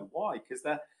status quo. Why? Because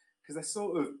they're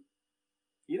sort of,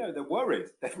 you know, they're worried.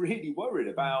 They're really worried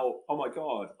about, oh my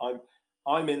God,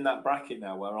 I'm in that bracket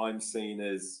now where I'm seen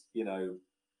as, you know,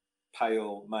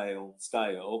 pale, male,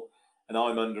 stale, and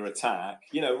I'm under attack,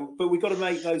 you know. But we've got to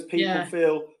make those people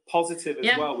feel positive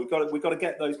as well. We've got to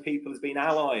get those people as being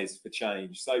allies for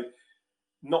change. So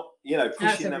not, you know,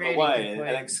 pushing them away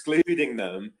and excluding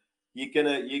them. You're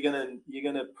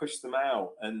gonna push them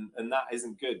out, and that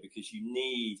isn't good, because you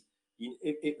need.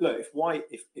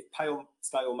 If pale,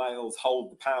 stale males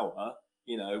hold the power,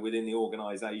 you know, within the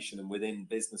organisation and within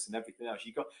business and everything else,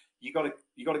 you got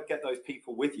to get those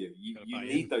people with you. You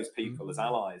need those people as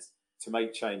allies to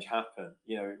make change happen.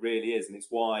 You know, it really is, and it's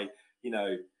why you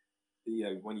know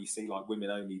when you see like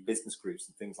women-only business groups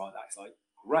and things like that, it's like,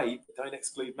 great, but don't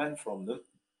exclude men from them.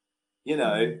 You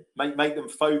know, make them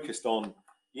focused on,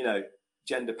 you know,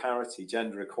 gender parity,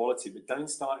 gender equality, but don't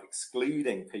start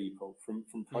excluding people from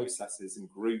processes and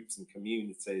groups and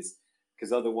communities,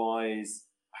 because otherwise,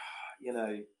 you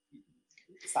know,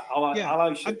 it's that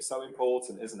allyship so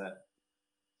important, isn't it?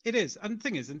 It is. And the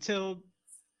thing is, until,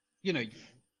 you know,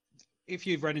 if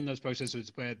you're running those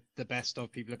processes where the best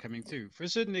of people are coming through, for a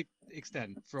certain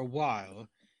extent, for a while,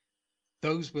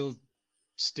 those will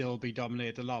still be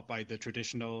dominated a lot by the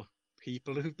traditional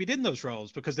people who've been in those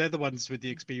roles, because they're the ones with the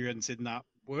experience in that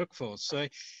workforce. So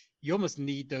you almost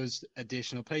need those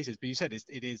additional places. But you said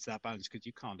it is that balance, because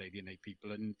you can't alienate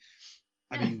people. And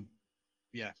I mean,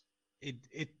 no,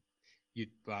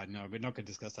 we're not going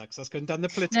to discuss that, because that's going down the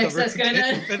political route.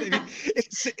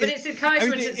 But it's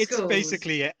encouragement at schools. It's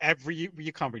basically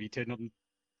you can't really turn on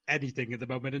anything at the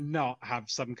moment and not have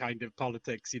some kind of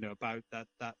politics, you know, about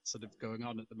that sort of going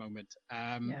on at the moment.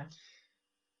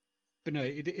 But no,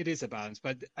 it is a balance.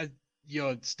 But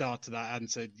your start to that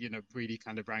answer, you know, really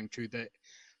kind of rang true, that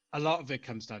a lot of it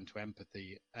comes down to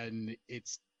empathy, and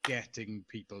it's getting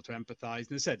people to empathize.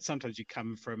 And as I said, sometimes you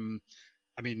come from,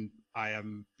 I mean, I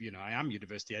am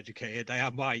university educated, I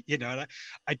am white, you know, and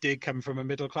I did come from a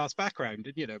middle class background,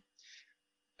 and, you know,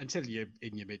 until you're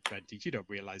in your mid 20s, you don't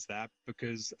realize that,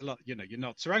 because a lot, you know, you're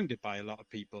not surrounded by a lot of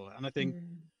people. And I think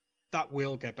that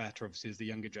will get better, obviously, as the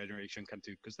younger generation come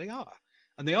through, because they are.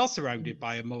 And they are surrounded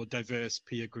by a more diverse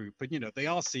peer group. And, you know, they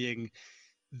are seeing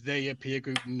their peer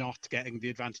group not getting the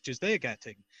advantages they're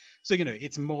getting. So, you know,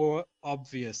 it's more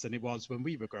obvious than it was when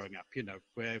we were growing up, you know,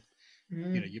 where,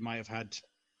 you know, you might have had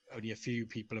only a few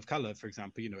people of color, for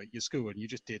example, you know, at your school, and you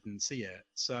just didn't see it.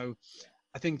 So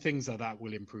I think things like that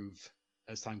will improve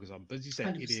as time goes on. But as you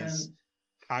said, 100%. It is,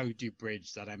 how do you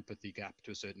bridge that empathy gap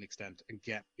to a certain extent and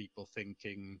get people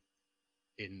thinking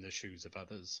in the shoes of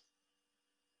others?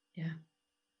 Yeah.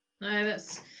 No,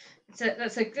 that's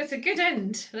a good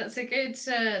end. That's a good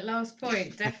last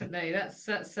point. Definitely, that's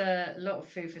a lot of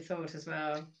food for thought as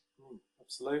well.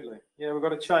 Absolutely, yeah. We've got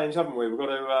to change, haven't we? We've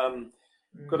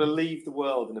got to leave the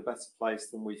world in a better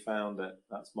place than we found it.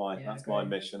 That's my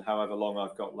mission. However long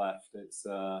I've got left, it's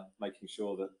making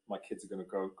sure that my kids are going to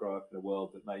grow up in a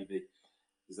world that maybe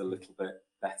is a little bit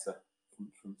better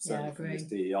from this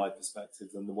DEI perspective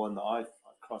than the one that I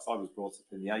was brought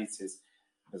up in the 80s.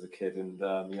 As a kid, and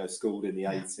you know, schooled in the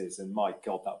 80s, and my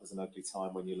God, that was an ugly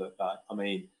time when you look back. I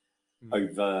mean,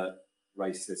 overt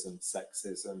racism,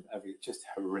 sexism, just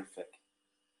horrific.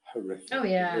 Oh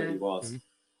yeah, it really was.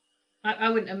 I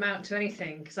wouldn't amount to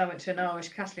anything, because I went to an Irish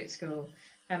Catholic school,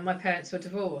 and my parents were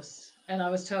divorced, and I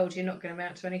was told, you're not going to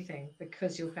amount to anything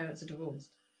because your parents are divorced.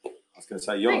 I was going to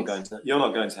say, you're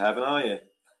not going to heaven, are you?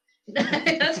 No,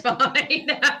 that's fine.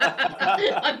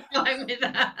 I'm fine with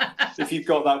that. If you've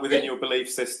got that within your belief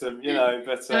system, you know.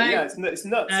 But it's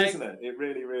nuts, isn't it? It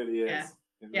really, really is.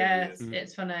 Yeah,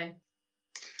 it's funny.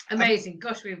 Amazing.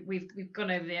 Gosh, we've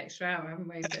gone over the extra hour, haven't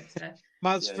we? But,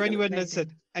 Miles, for anyone who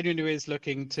is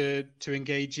looking to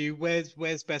engage you,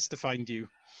 where's best to find you?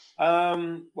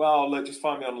 Well, look, just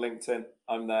find me on LinkedIn.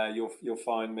 I'm there. You'll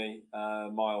find me,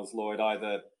 Miles Lloyd.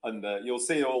 Either under, you'll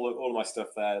see all of my stuff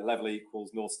there. Level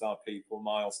Equals, North Star People,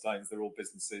 Milestones. They're all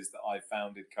businesses that I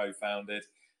founded, co-founded.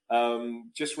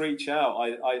 Just reach out.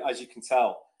 I, as you can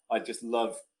tell, I just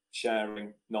love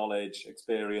sharing knowledge,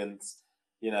 experience.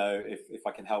 You know, if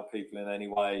I can help people in any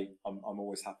way, I'm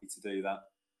always happy to do that.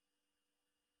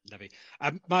 Lovely.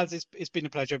 Miles, it's been a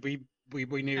pleasure. We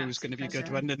knew it was going to be a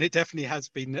good one, and it definitely has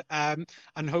been. And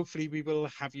hopefully we will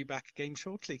have you back again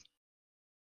shortly.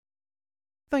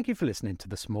 Thank you for listening to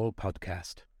the Small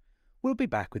Podcast. We'll be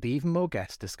back with even more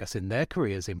guests discussing their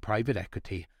careers in private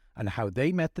equity and how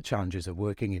they met the challenges of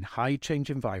working in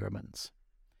high-change environments.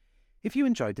 If you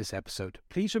enjoyed this episode,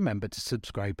 please remember to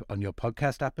subscribe on your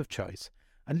podcast app of choice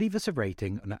and leave us a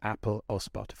rating on Apple or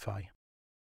Spotify.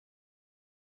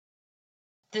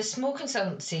 The Small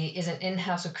Consultancy is an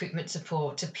in-house recruitment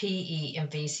support to PE and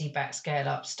VC-backed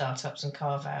scale-up startups and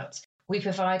carve-outs. We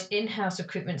provide in-house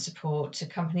recruitment support to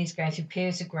companies going through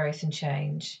periods of growth and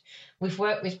change. We've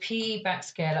worked with PE-backed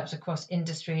scale-ups across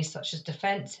industries such as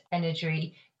defence,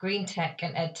 energy, green tech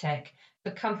and edtech,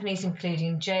 for companies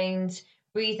including Janes,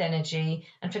 Breathe Energy,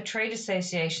 and for trade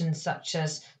associations such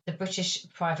as the British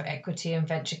Private Equity and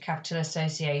Venture Capital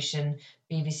Association,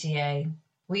 BVCA.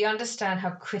 We understand how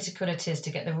critical it is to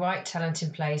get the right talent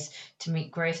in place to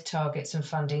meet growth targets and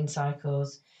funding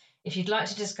cycles. If you'd like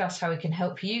to discuss how we can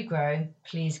help you grow,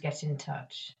 please get in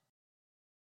touch.